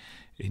the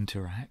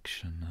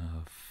interaction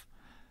of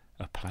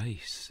a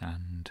place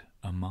and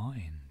a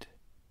mind.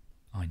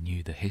 I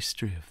knew the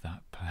history of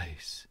that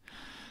place.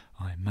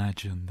 I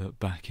imagined that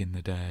back in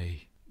the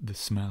day, the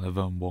smell of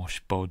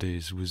unwashed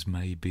bodies was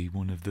maybe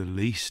one of the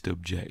least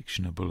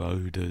objectionable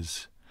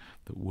odours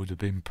that would have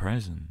been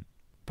present.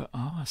 But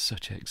are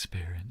such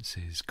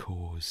experiences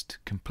caused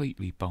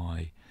completely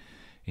by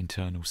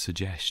internal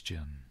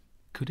suggestion?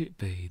 Could it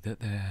be that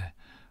there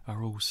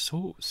are all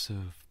sorts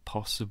of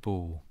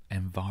possible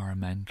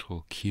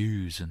environmental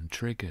cues and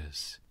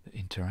triggers that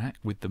interact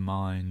with the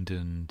mind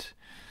and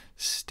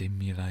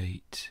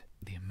stimulate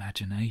the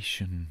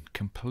imagination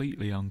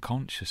completely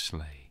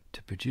unconsciously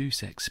to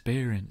produce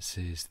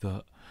experiences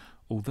that,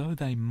 although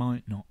they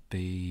might not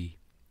be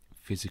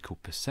physical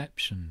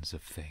perceptions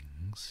of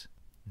things,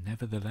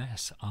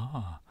 nevertheless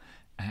are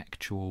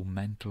actual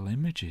mental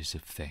images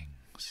of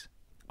things?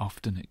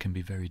 Often it can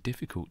be very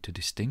difficult to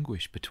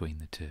distinguish between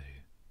the two.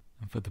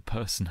 And for the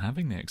person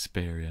having the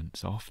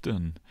experience,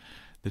 often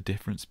the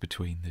difference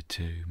between the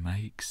two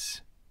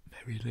makes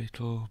very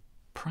little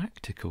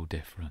practical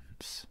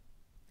difference.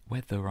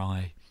 Whether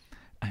I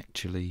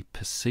actually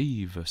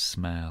perceive a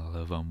smell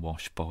of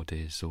unwashed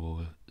bodies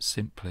or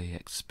simply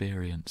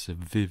experience a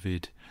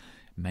vivid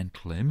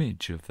mental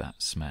image of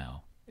that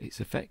smell, its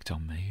effect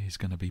on me is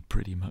going to be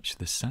pretty much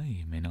the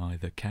same in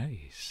either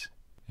case.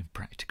 In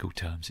practical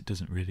terms, it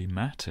doesn't really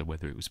matter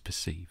whether it was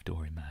perceived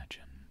or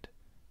imagined.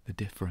 The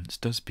difference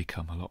does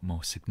become a lot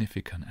more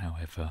significant,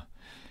 however,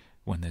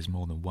 when there's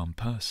more than one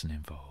person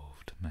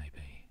involved,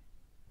 maybe.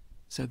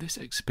 So this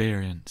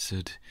experience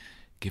had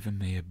given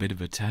me a bit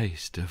of a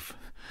taste of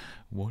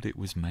what it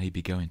was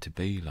maybe going to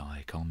be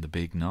like on the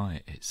big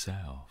night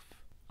itself.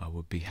 I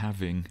would be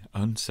having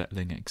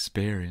unsettling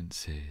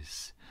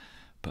experiences,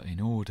 but in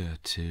order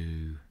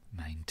to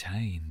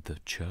maintain the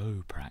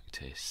Chöd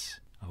practice,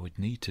 I would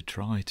need to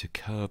try to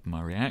curb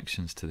my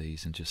reactions to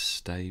these and just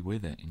stay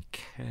with it and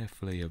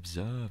carefully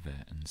observe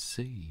it and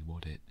see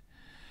what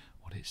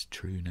its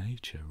true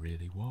nature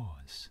really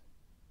was.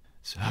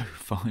 So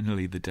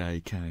finally the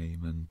day came,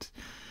 and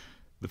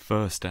the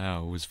first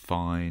hour was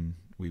fine.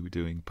 We were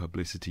doing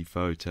publicity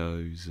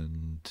photos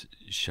and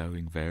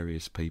showing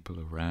various people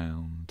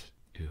around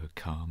who had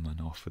come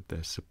and offered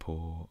their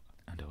support.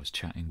 And I was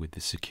chatting with the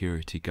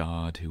security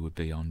guard who would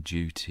be on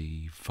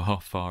duty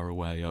far, far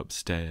away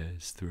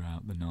upstairs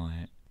throughout the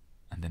night.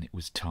 And then it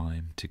was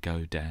time to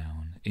go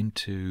down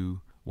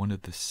into one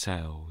of the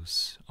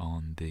cells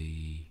on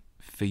the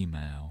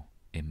female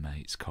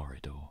inmates'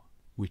 corridor,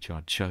 which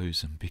I'd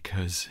chosen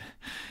because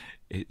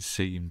it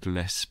seemed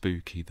less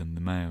spooky than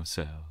the male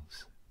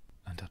cells.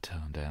 And I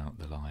turned out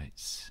the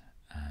lights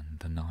and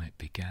the night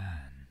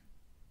began.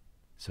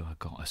 So I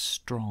got a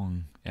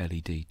strong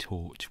LED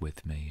torch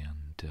with me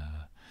and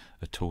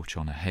a torch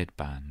on a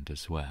headband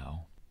as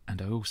well.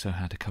 And I also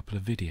had a couple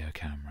of video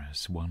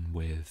cameras, one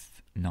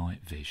with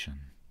night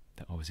vision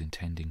that I was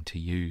intending to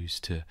use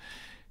to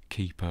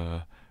keep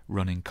a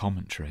running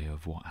commentary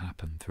of what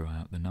happened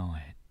throughout the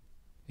night.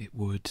 It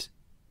would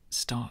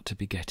start to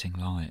be getting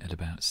light at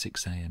about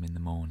 6 a.m. in the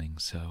morning,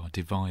 so I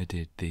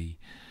divided the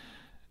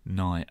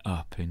night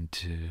up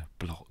into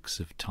blocks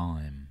of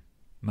time,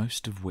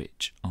 most of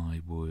which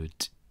I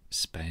would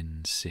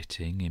spend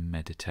sitting in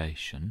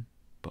meditation,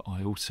 but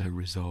I also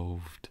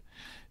resolved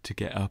to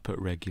get up at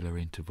regular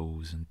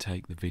intervals and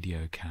take the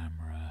video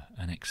camera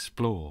and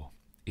explore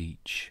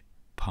each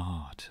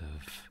part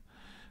of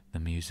the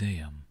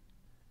museum.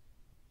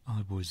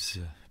 I was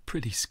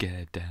pretty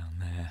scared down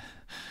there,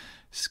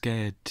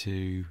 scared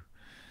to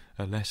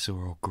a lesser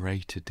or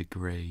greater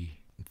degree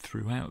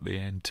throughout the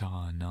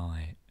entire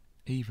night.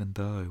 Even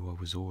though I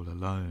was all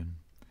alone,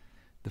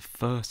 the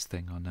first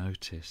thing I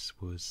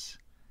noticed was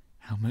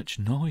how much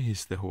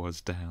noise there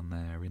was down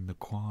there in the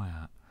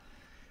quiet.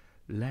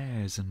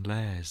 Layers and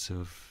layers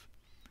of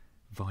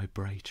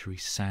vibratory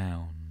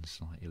sounds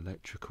like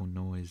electrical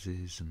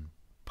noises and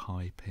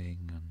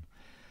piping, and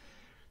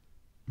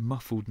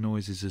muffled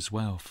noises as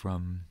well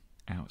from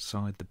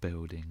outside the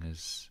building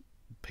as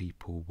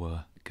people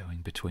were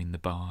going between the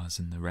bars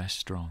and the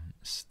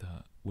restaurants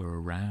that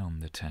were around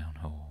the town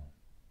hall.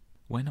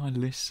 When I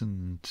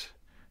listened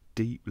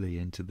deeply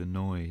into the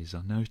noise,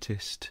 I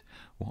noticed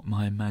what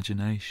my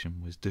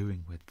imagination was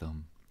doing with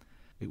them.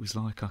 It was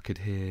like I could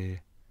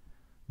hear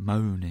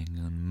moaning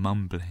and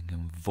mumbling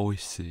and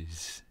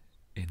voices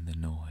in the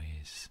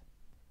noise,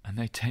 and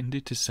they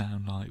tended to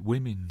sound like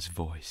women's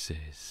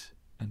voices.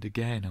 And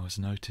again, I was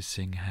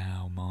noticing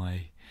how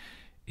my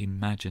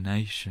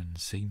imagination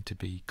seemed to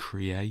be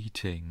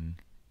creating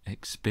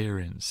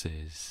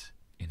experiences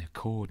in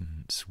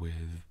accordance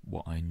with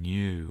what I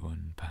knew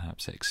and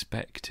perhaps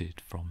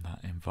expected from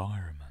that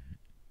environment.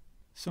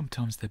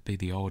 Sometimes there'd be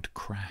the odd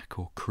crack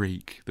or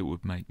creak that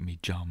would make me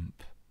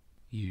jump.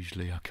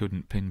 Usually I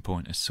couldn't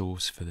pinpoint a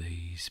source for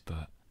these,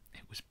 but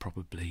it was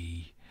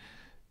probably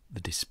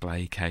the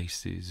display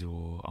cases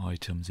or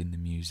items in the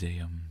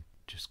museum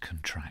just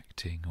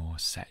contracting or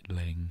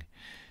settling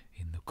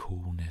in the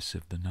coolness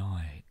of the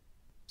night.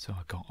 So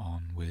I got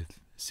on with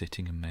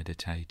sitting and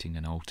meditating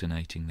and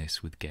alternating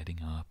this with getting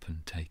up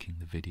and taking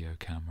the video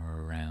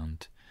camera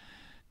around.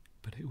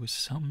 But it was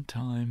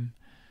sometime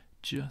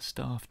just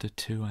after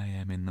 2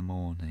 a.m. in the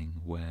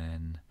morning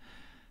when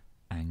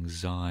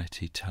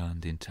anxiety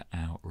turned into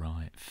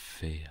outright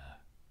fear.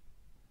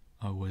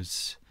 I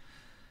was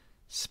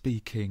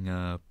speaking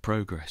a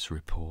progress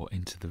report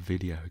into the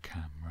video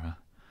camera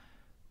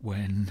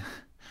when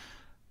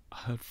I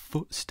heard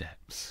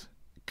footsteps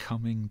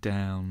coming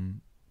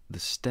down the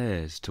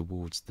stairs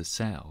towards the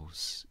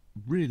cells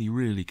really,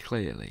 really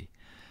clearly,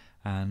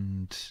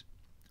 and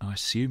I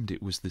assumed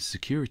it was the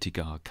security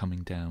guard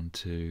coming down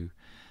to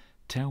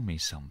tell me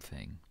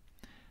something.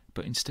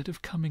 But instead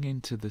of coming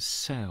into the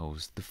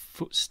cells, the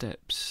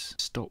footsteps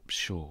stopped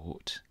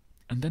short,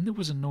 and then there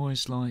was a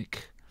noise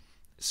like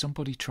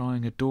somebody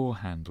trying a door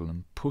handle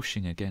and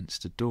pushing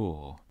against a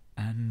door.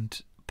 And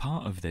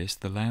part of this,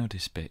 the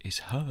loudest bit, is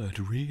heard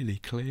really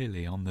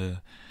clearly on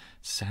the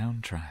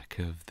soundtrack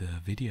of the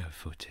video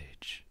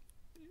footage.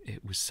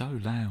 It was so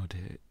loud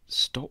it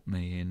stopped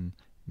me in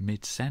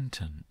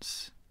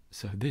mid-sentence.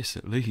 So this,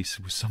 at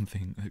least, was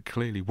something that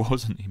clearly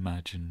wasn't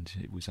imagined.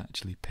 It was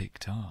actually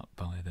picked up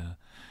by the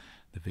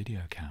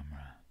video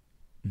camera.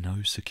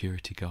 No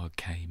security guard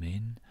came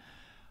in.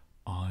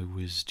 I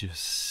was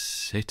just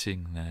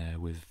sitting there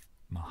with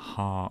my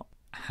heart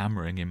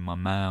hammering in my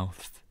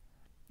mouth.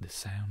 The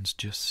sounds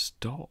just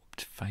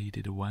stopped,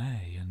 faded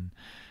away, and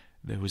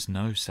there was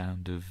no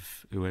sound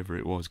of whoever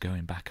it was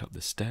going back up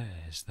the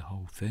stairs. The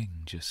whole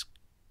thing just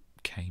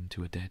came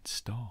to a dead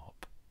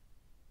stop.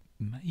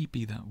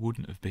 Maybe that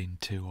wouldn't have been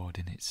too odd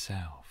in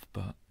itself,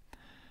 but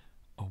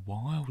a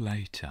while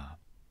later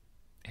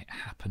it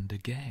happened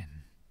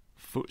again.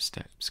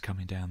 Footsteps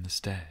coming down the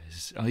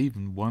stairs. I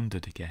even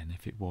wondered again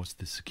if it was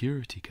the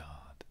security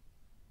guard.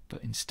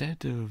 But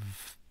instead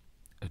of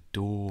a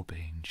door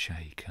being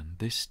shaken,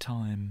 this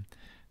time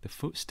the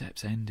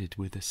footsteps ended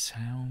with a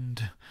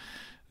sound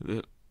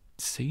that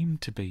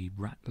seemed to be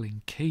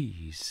rattling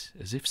keys,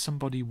 as if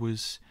somebody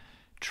was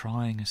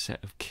trying a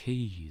set of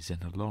keys in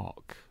a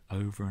lock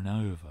over and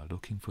over,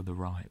 looking for the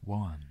right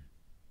one.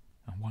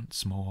 And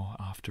once more,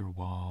 after a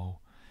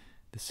while,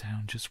 the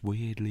sound just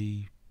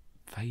weirdly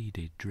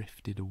faded,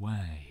 drifted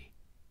away.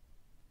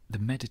 The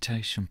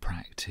meditation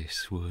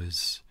practice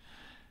was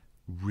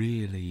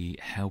really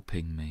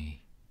helping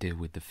me deal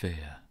with the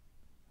fear,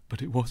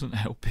 but it wasn't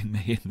helping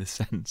me in the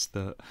sense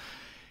that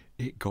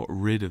it got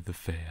rid of the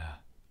fear,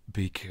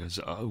 because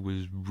I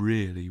was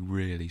really,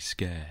 really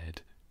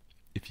scared.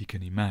 If you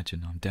can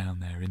imagine, I'm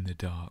down there in the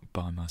dark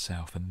by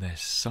myself and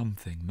there's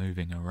something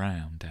moving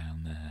around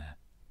down there.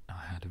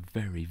 I had a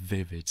very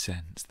vivid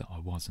sense that I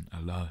wasn't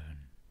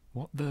alone.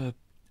 What the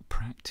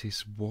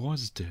practice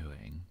was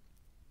doing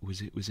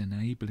was it was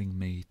enabling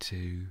me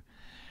to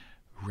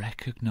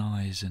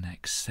recognise and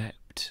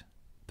accept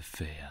the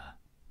fear.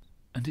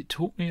 And it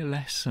taught me a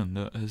lesson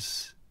that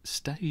has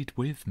stayed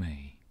with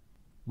me,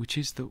 which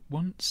is that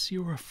once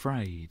you're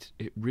afraid,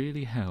 it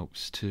really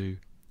helps to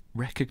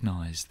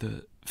recognise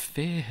that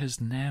fear has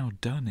now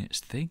done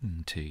its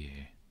thing to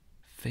you.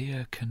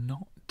 Fear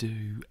cannot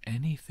do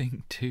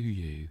anything to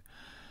you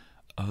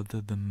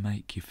other than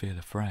make you feel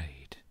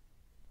afraid.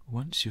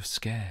 Once you're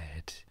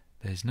scared,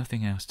 there's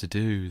nothing else to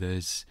do,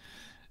 there's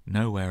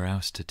nowhere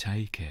else to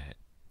take it,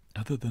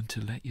 other than to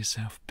let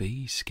yourself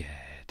be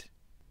scared.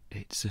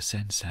 It's a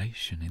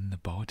sensation in the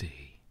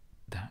body.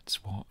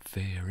 That's what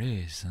fear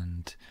is,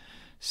 and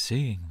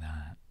seeing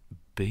that,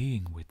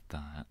 being with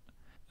that,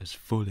 as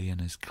fully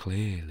and as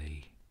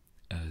clearly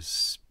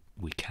as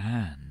we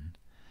can,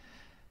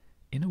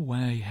 in a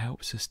way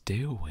helps us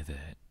deal with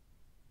it.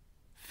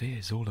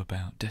 Fear's all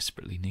about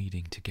desperately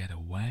needing to get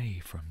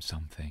away from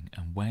something,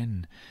 and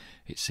when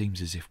it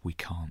seems as if we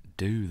can't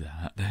do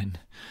that, then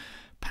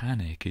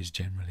panic is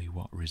generally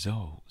what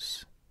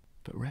results.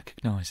 But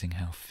recognising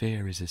how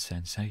fear is a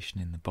sensation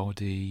in the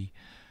body,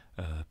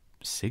 a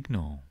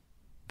signal,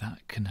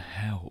 that can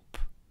help.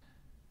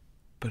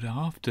 But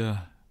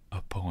after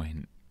a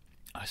point,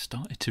 I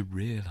started to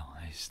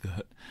realise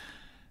that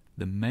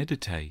the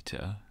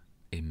meditator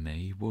in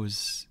me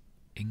was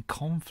in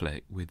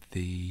conflict with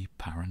the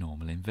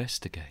paranormal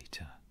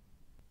investigator.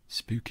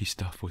 Spooky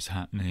stuff was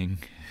happening,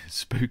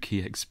 spooky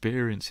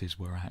experiences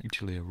were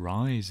actually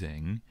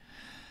arising,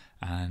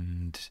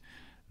 and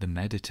the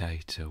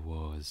meditator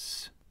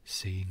was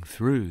seeing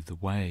through the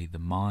way the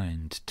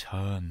mind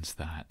turns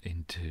that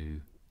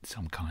into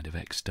some kind of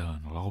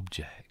external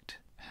object.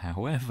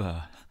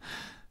 However,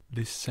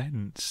 this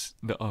sense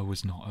that I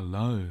was not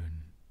alone,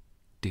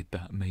 did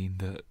that mean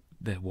that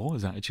there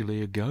was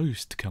actually a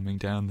ghost coming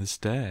down the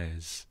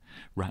stairs,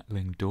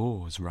 rattling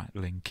doors,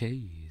 rattling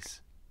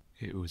keys?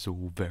 It was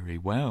all very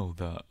well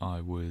that I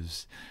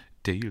was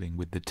dealing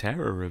with the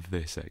terror of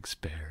this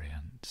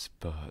experience,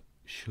 but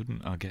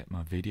shouldn't I get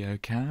my video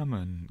cam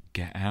and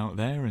get out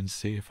there and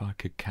see if I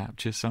could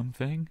capture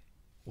something?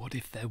 What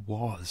if there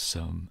was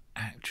some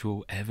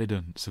actual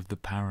evidence of the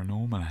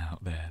paranormal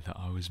out there that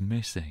I was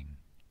missing?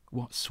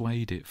 What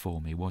swayed it for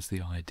me was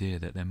the idea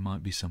that there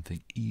might be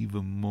something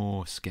even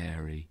more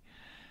scary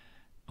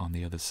on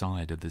the other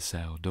side of the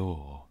cell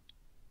door.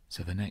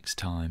 So the next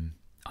time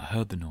I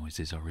heard the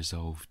noises, I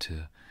resolved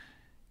to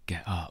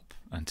get up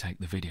and take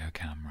the video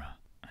camera.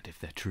 And if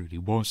there truly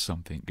was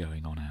something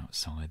going on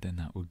outside, then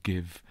that would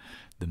give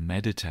the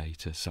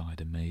meditator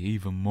side of me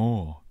even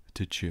more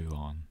to chew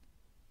on.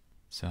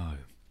 So,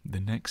 the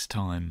next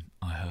time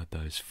I heard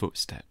those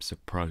footsteps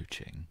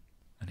approaching,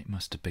 and it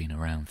must have been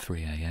around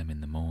 3 a.m.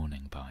 in the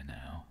morning by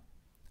now,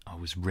 I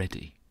was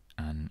ready,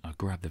 and I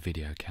grabbed the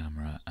video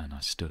camera and I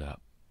stood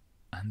up.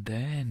 And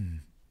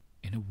then,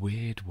 in a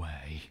weird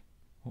way,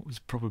 what was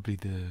probably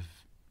the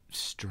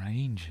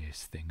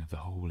strangest thing of the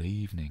whole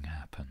evening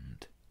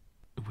happened,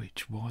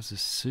 which was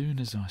as soon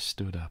as I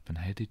stood up and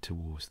headed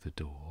towards the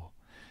door,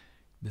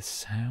 the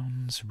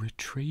sounds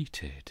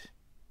retreated.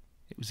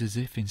 It was as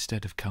if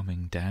instead of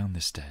coming down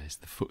the stairs,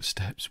 the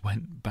footsteps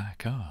went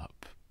back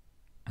up.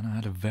 And I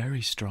had a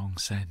very strong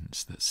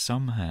sense that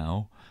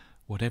somehow,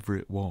 whatever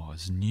it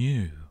was,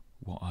 knew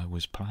what I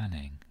was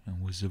planning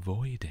and was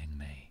avoiding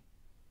me.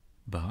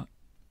 But,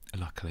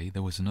 luckily,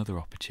 there was another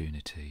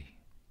opportunity.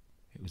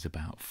 It was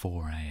about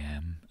 4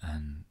 a.m.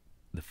 and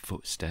the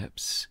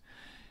footsteps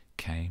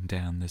came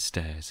down the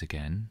stairs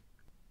again.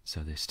 So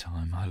this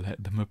time I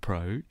let them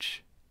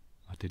approach.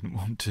 I didn't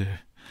want to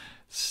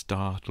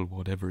startle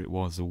whatever it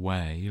was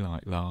away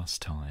like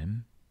last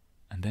time.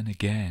 And then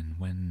again,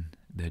 when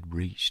they'd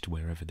reached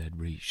wherever they'd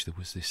reached, there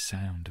was this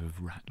sound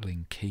of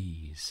rattling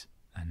keys.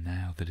 And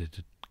now that it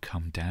had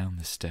come down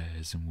the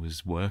stairs and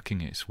was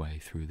working its way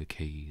through the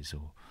keys,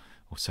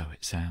 or so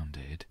it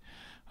sounded,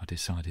 I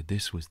decided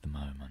this was the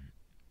moment.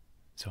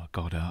 So I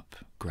got up,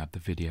 grabbed the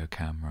video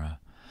camera,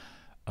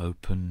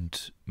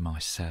 opened my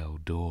cell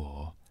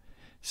door,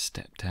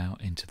 stepped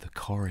out into the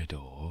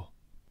corridor,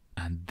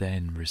 and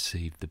then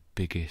received the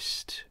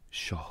biggest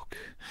shock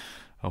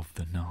of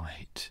the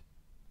night.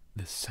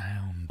 The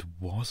sound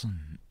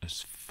wasn't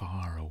as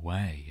far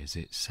away as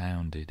it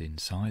sounded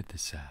inside the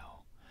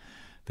cell.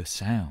 The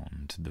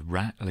sound, the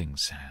rattling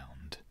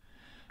sound,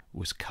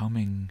 was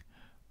coming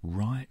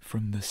right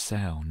from the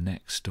cell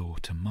next door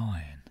to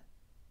mine.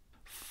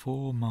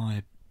 For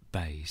my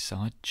base,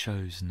 I'd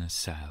chosen a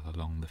cell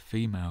along the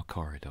female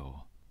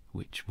corridor,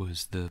 which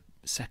was the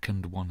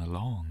second one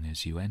along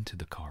as you enter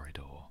the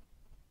corridor.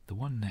 The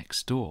one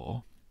next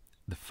door,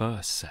 the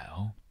first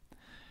cell,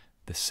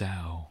 the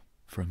cell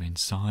from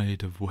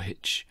inside of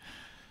which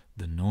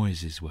the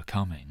noises were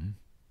coming,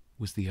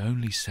 was the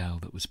only cell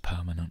that was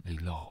permanently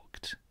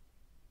locked.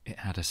 It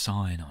had a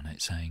sign on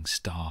it saying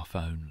staff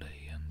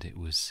only, and it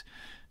was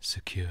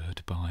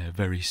secured by a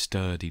very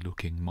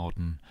sturdy-looking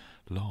modern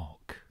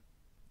lock.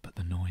 But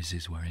the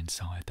noises were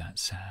inside that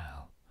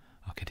cell.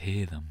 I could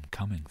hear them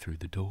coming through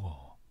the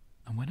door.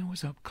 And when I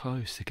was up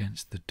close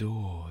against the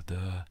door,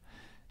 the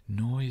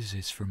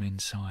noises from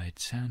inside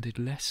sounded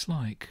less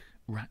like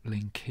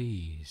rattling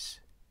keys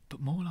but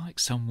more like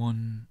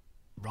someone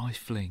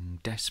rifling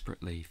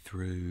desperately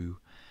through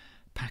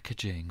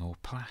packaging or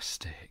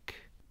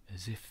plastic,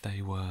 as if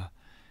they were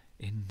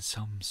in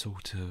some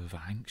sort of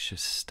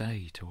anxious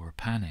state or a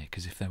panic,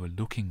 as if they were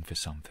looking for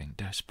something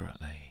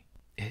desperately.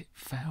 It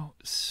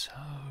felt so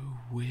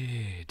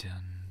weird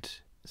and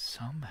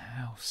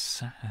somehow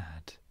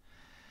sad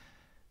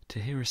to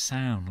hear a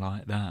sound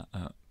like that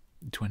at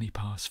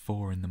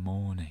 4:20 in the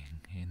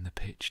morning in the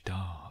pitch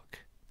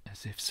dark,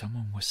 as if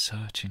someone was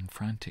searching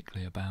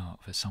frantically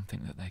about for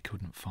something that they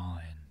couldn't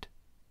find.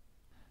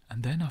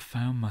 And then I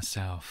found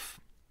myself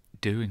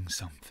doing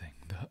something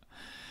that,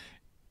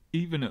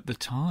 even at the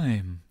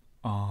time,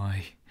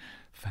 I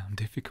found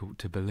difficult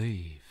to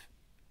believe.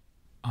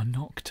 I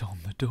knocked on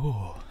the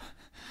door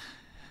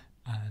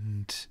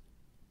and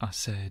I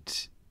said,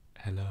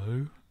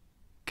 "Hello,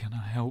 can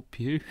I help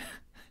you?"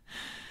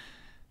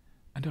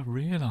 And I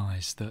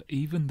realised that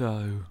even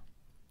though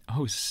I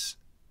was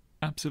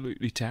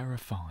absolutely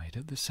terrified,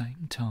 at the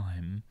same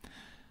time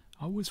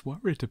I was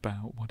worried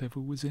about whatever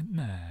was in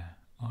there.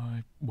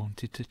 I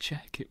wanted to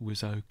check it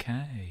was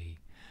okay,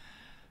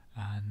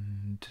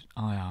 and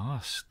I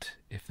asked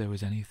if there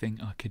was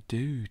anything I could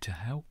do to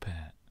help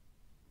it.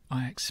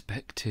 I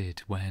expected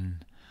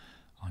when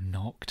I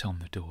knocked on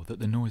the door that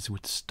the noise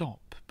would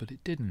stop, but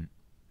it didn't.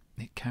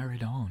 It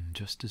carried on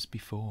just as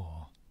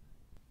before.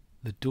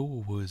 The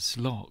door was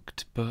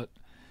locked, but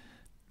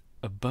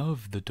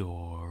above the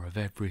door of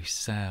every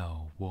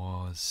cell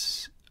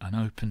was an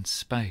open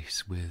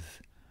space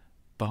with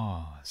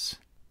bars,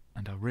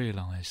 and I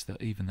realised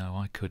that even though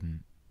I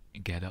couldn't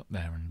get up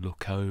there and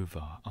look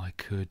over, I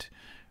could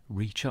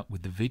reach up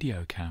with the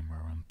video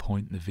camera and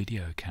point the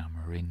video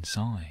camera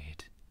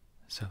inside.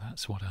 So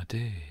that's what I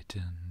did,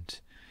 and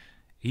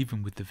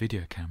even with the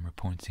video camera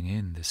pointing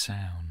in, the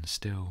sound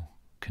still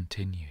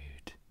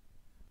continued.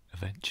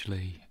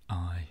 Eventually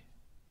I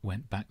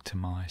went back to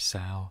my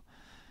cell.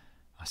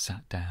 I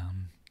sat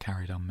down,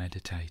 carried on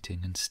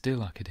meditating, and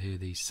still I could hear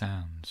these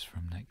sounds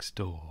from next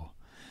door.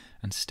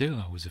 And still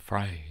I was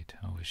afraid.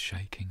 I was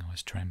shaking, I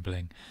was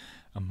trembling,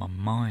 and my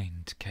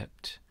mind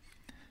kept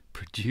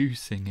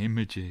producing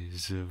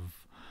images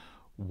of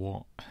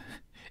what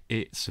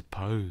it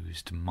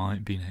supposed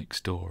might be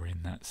next door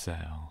in that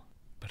cell.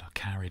 But I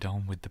carried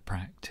on with the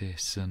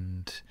practice,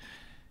 and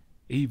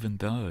even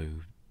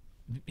though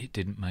it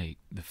didn't make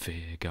the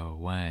fear go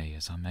away,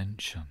 as I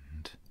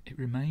mentioned, it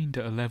remained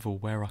at a level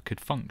where I could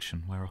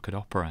function, where I could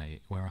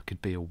operate, where I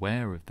could be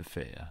aware of the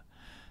fear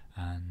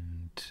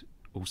and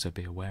also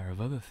be aware of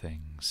other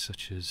things,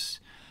 such as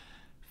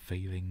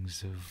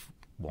feelings of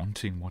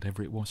wanting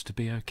whatever it was to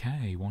be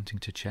okay, wanting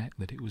to check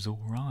that it was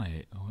all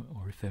right,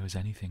 or if there was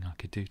anything I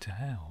could do to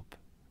help.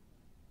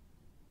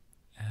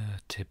 A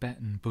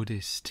Tibetan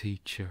Buddhist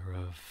teacher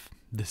of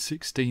the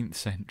 16th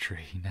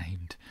century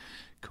named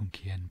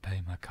Kunkhyen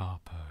Pema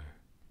Karpo,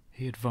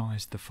 he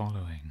advised the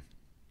following: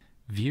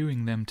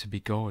 "Viewing them to be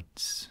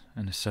gods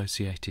and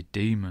associated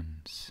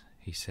demons,"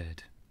 he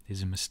said,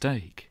 "is a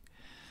mistake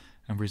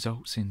and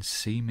results in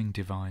seeming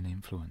divine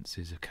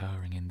influences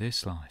occurring in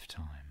this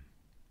lifetime.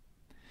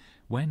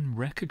 When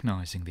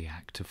recognizing the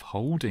act of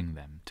holding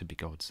them to be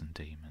gods and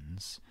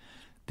demons,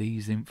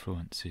 these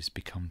influences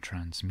become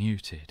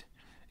transmuted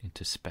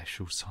into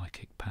special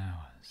psychic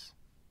powers."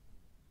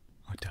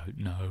 I don't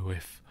know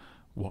if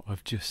what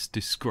I've just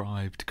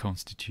described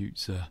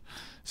constitutes a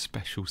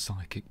special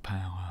psychic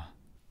power,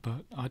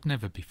 but I'd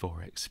never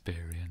before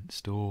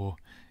experienced or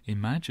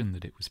imagined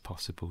that it was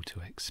possible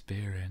to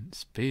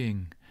experience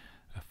being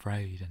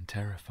afraid and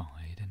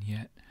terrified, and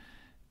yet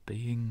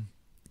being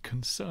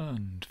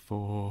concerned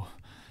for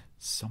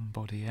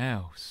somebody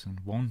else and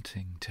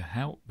wanting to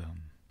help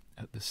them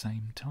at the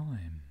same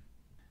time.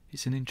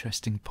 It's an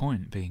interesting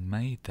point being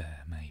made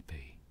there,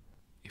 maybe.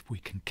 If we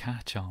can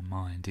catch our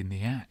mind in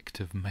the act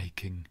of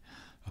making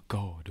a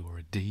god or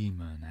a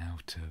demon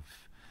out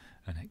of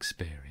an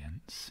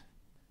experience,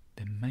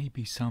 then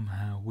maybe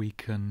somehow we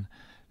can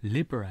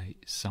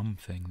liberate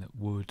something that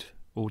would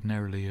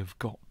ordinarily have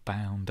got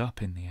bound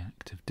up in the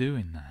act of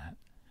doing that,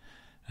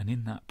 and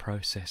in that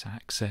process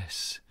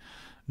access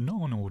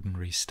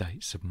non-ordinary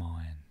states of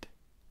mind,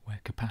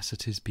 where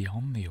capacities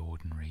beyond the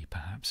ordinary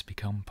perhaps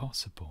become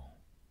possible.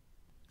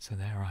 So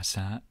there I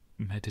sat,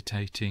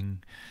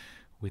 meditating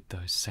with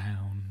those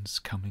sounds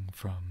coming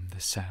from the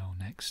cell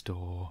next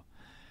door,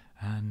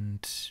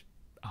 and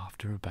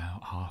after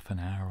about half an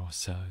hour or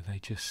so they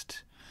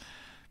just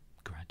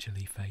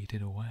gradually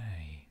faded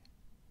away.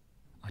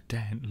 I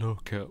daren't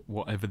look at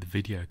whatever the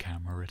video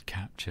camera had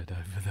captured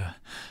over the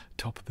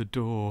top of the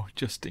door,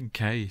 just in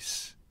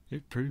case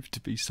it proved to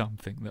be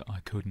something that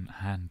I couldn't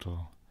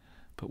handle.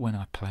 But when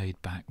I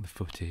played back the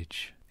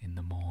footage in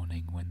the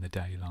morning when the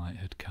daylight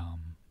had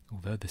come,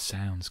 although the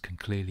sounds can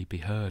clearly be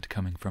heard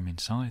coming from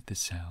inside the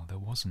cell, there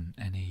wasn't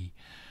any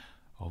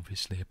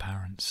obviously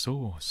apparent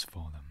source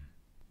for them.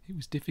 It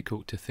was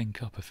difficult to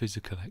think up a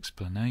physical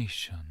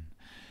explanation.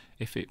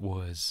 If it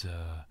was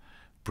a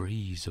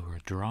breeze or a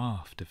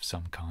draft of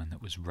some kind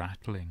that was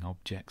rattling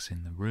objects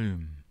in the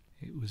room,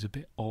 It was a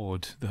bit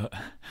odd that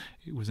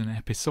it was an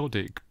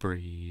episodic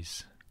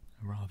breeze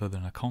rather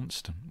than a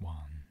constant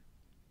one.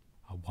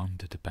 I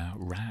wondered about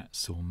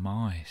rats or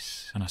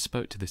mice, and I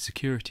spoke to the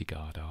security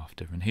guard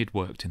after, and he'd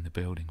worked in the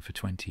building for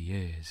 20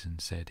 years and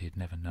said he'd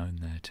never known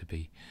there to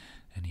be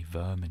any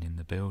vermin in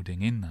the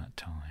building in that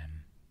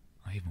time.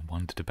 I even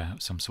wondered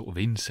about some sort of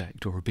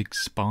insect or a big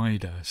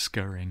spider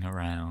scurrying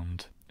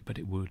around, but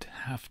it would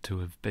have to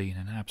have been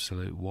an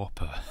absolute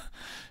whopper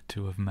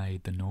to have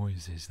made the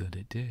noises that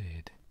it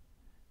did.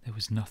 There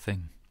was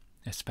nothing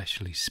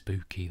especially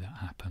spooky that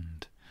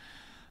happened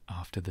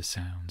after the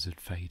sounds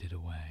had faded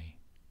away.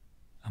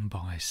 And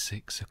by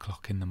 6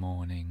 o'clock in the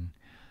morning,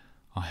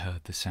 I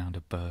heard the sound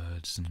of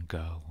birds and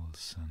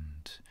gulls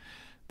and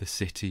the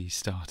city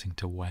starting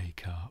to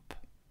wake up.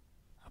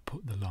 I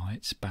put the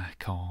lights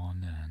back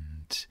on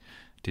and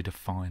did a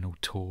final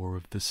tour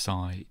of the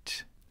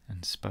site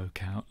and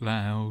spoke out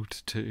loud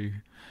to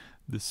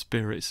the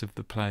spirits of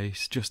the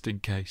place, just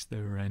in case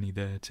there were any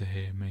there to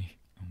hear me,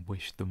 and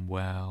wished them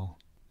well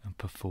and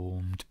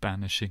performed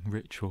banishing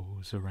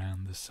rituals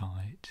around the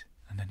site.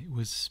 And then it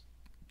was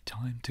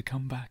time to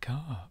come back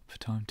up,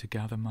 time to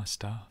gather my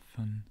stuff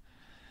and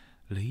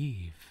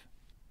leave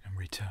and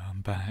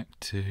return back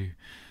to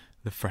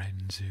the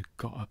friends who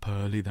got up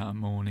early that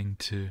morning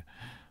to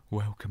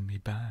welcome me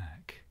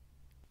back.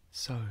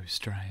 So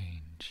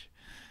strange,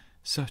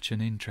 such an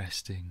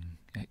interesting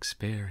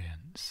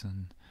experience,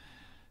 and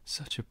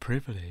such a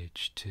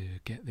privilege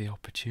to get the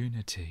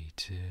opportunity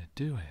to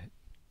do it.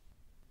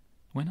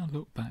 When I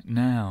look back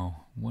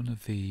now, one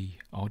of the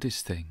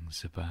oddest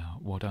things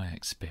about what I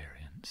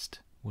experienced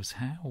was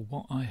how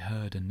what I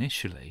heard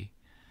initially,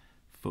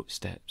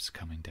 footsteps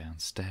coming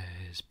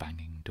downstairs,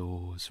 banging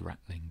doors,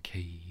 rattling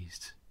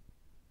keys,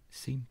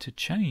 seemed to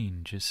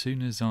change as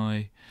soon as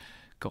I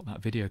got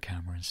that video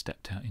camera and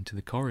stepped out into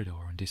the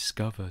corridor and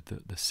discovered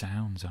that the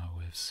sounds I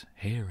was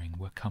hearing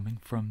were coming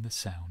from the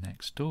cell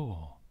next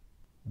door.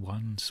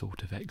 One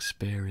sort of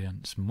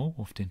experience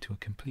morphed into a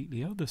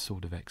completely other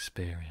sort of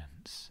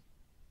experience.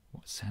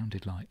 What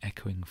sounded like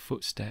echoing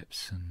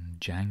footsteps and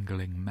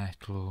jangling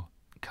metal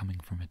coming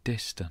from a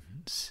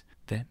distance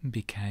then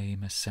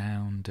became a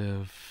sound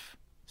of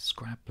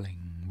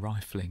scrabbling,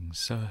 rifling,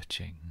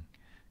 searching,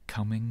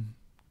 coming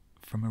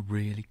from a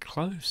really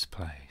close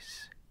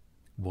place.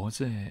 Was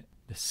it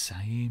the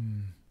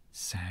same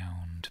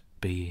sound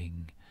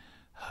being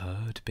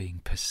heard,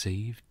 being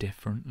perceived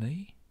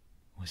differently?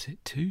 Was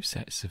it two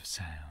sets of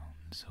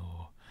sounds,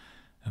 or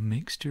a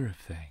mixture of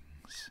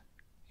things?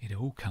 It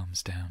all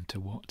comes down to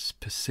what's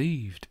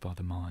perceived by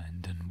the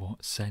mind and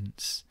what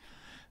sense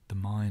the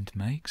mind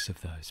makes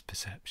of those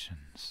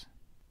perceptions.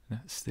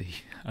 That's the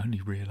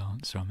only real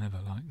answer I'm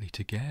ever likely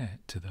to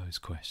get to those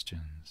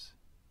questions.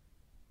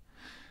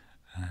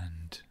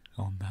 And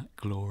on that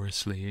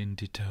gloriously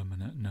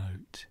indeterminate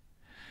note,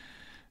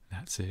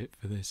 that's it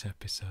for this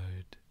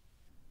episode.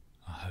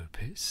 I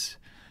hope it's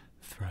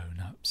thrown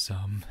up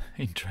some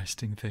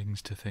interesting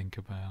things to think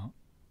about.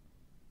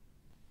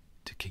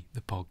 To keep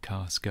the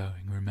podcast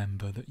going,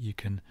 remember that you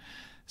can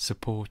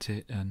support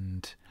it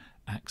and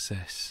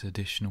access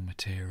additional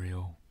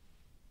material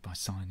by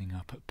signing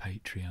up at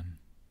Patreon.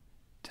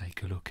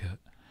 Take a look at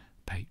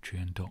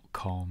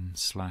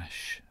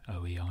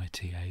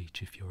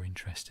patreon.com/OEITH if you're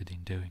interested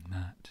in doing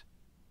that.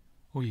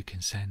 Or you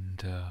can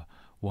send a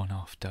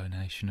one-off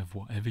donation of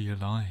whatever you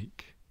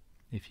like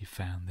if you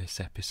found this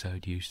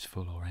episode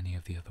useful or any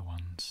of the other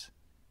ones.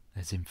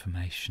 There's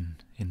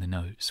information in the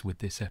notes with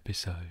this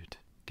episode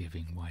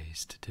giving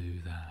ways to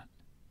do that.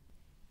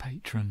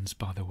 Patrons,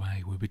 by the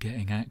way, will be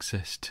getting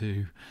access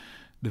to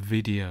the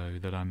video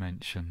that I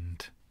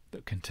mentioned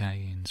that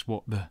contains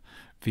what the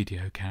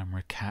video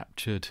camera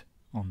captured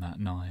on that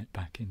night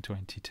back in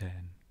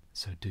 2010.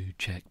 So do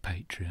check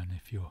Patreon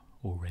if you're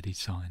already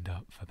signed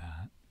up for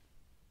that.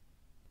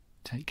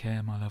 Take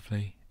care, my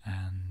lovely,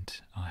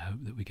 and I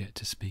hope that we get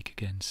to speak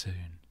again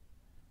soon.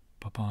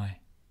 Bye-bye.